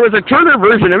was a Turner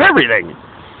version of everything.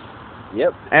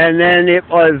 Yep. And then it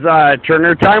was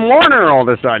Turner Time Warner all of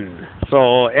a sudden.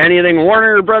 So anything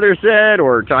Warner Brothers said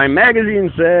or Time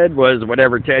Magazine said was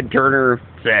whatever Ted Turner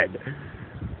said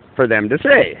for them to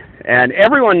say. And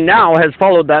everyone now has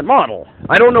followed that model.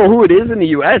 I don't know who it is in the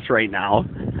U.S. right now.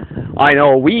 I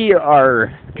know we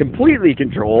are completely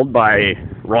controlled by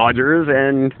Rogers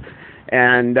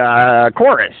and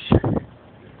Chorus.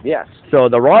 Yes. So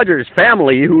the Rogers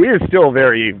family, who is still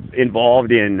very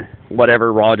involved in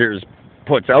whatever Rogers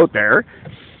puts out there,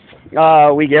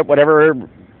 we get whatever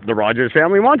the Rogers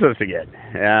family wants us to get.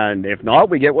 And if not,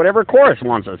 we get whatever Chorus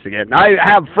wants us to get. And I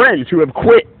have friends who have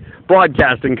quit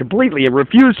broadcasting completely and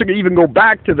refuse to even go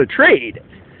back to the trade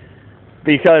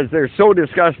because they're so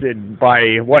disgusted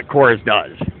by what Chorus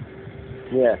does.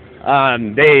 Yeah.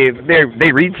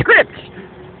 They read scripts.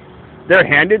 They're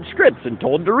handed scripts and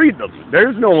told to read them.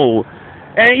 There's no,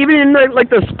 and even in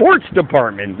the sports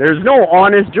department, there's no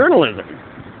honest journalism.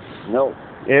 No.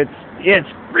 It's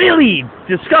really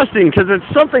disgusting because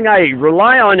it's something I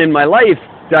rely on in my life.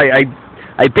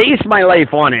 I base my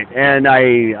life on it, and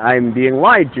I'm being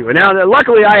lied to. And now,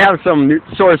 luckily, I have some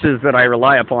sources that I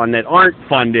rely upon that aren't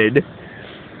funded.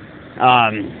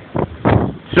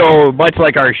 So much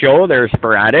like our show, they're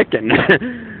sporadic and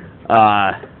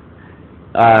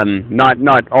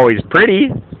not always pretty,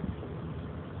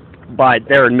 but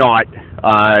they're not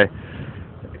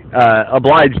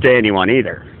obliged to anyone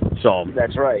either. So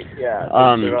that's right. Yeah.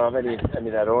 They don't have any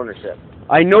of that ownership.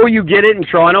 I know you get it in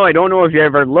Toronto. I don't know if you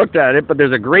ever looked at it, but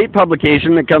there's a great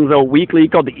publication that comes out weekly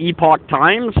called the Epoch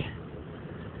Times.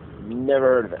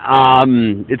 Never heard of it.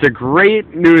 It's a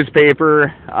great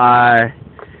newspaper.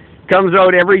 Comes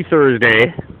out every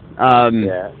Thursday.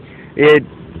 Yeah. It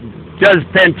does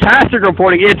fantastic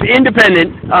reporting. It's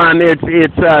independent.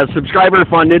 It's subscriber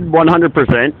funded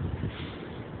 100%.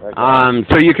 Okay.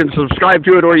 So you can subscribe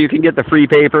to it, or you can get the free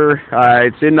paper.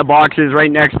 It's in the boxes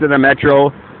right next to the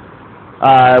Metro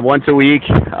once a week.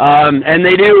 And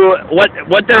they do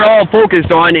what they're all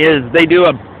focused on is they do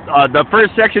the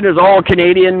first section is all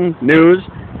Canadian news,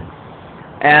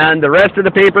 and the rest of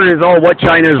the paper is all what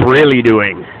China's really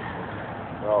doing.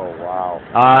 Oh, wow.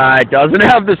 It doesn't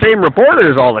have the same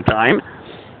reporters all the time.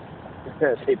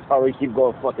 They probably keep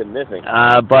going fucking missing.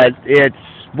 But it's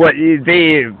what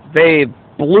they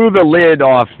blew the lid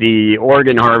off the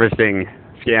organ harvesting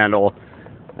scandal.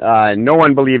 No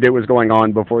one believed it was going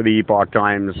on before the Epoch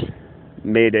Times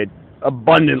made it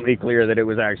abundantly clear that it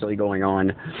was actually going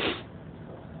on.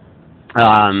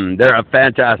 They're a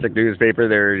fantastic newspaper.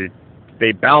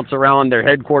 They bounce around. Their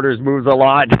headquarters moves a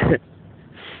lot.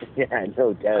 Yeah,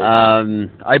 no doubt.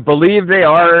 I believe they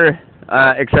are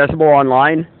accessible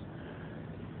online.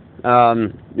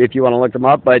 If you want to look them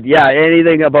up. But yeah,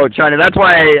 anything about China. That's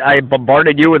why I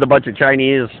bombarded you with a bunch of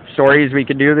Chinese stories we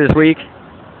could do this week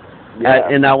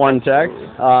in that one text.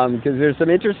 Because there's some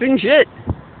interesting shit.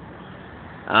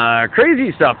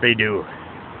 Crazy stuff they do.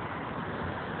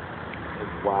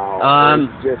 Wow. I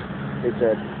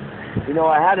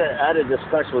had a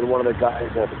discussion with one of the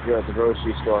guys at the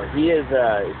grocery store. He is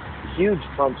a huge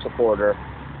Trump supporter,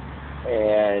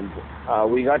 and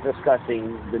we got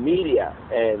discussing the media,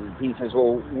 and he says,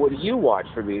 well, what do you watch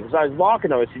for me? Because I was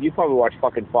mocking him. I said, you probably watch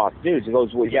fucking Fox News. He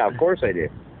goes, well, yeah, of course I do.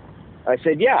 I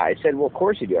said, yeah. I said, well, of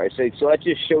course you do. I said, so that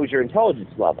just shows your intelligence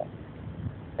level.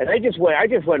 And I just went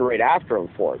right after him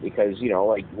for it because,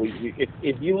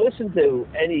 if you listen to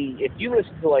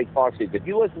like Fox News, if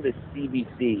you listen to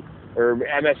CBC or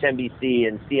MSNBC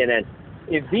and CNN,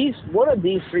 if one of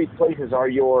these three places are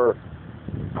your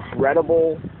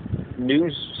credible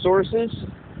news sources,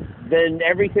 then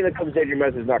everything that comes out of your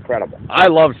mouth is not credible. I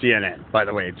love CNN, by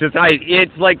the way.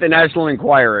 It's like the National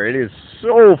Enquirer. It is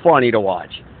so funny to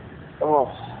watch. Oh,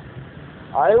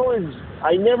 I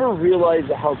never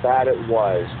realized how bad it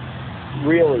was,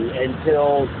 really,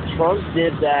 until Trump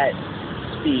did that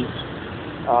speech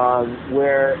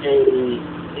where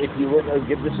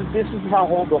this is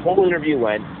how the whole interview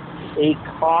went. A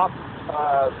cop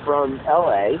from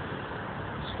L.A.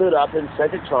 stood up and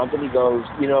said to Trump, and he goes,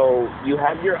 you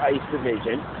have your ICE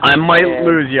division. I might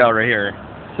lose you over here.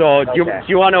 So do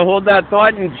you want to hold that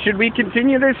thought, and should we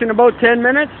continue this in about 10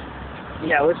 minutes?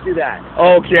 Yeah, let's do that.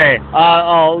 Okay.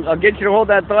 I'll get you to hold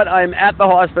that thought. I'm at the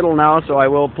hospital now, so I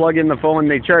will plug in the phone.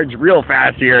 They charge real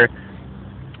fast here.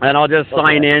 And I'll just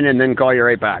sign in and then call you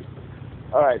right back.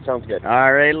 All right, sounds good.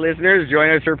 All right, listeners,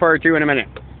 join us for part 2 in a minute.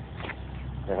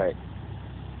 All right.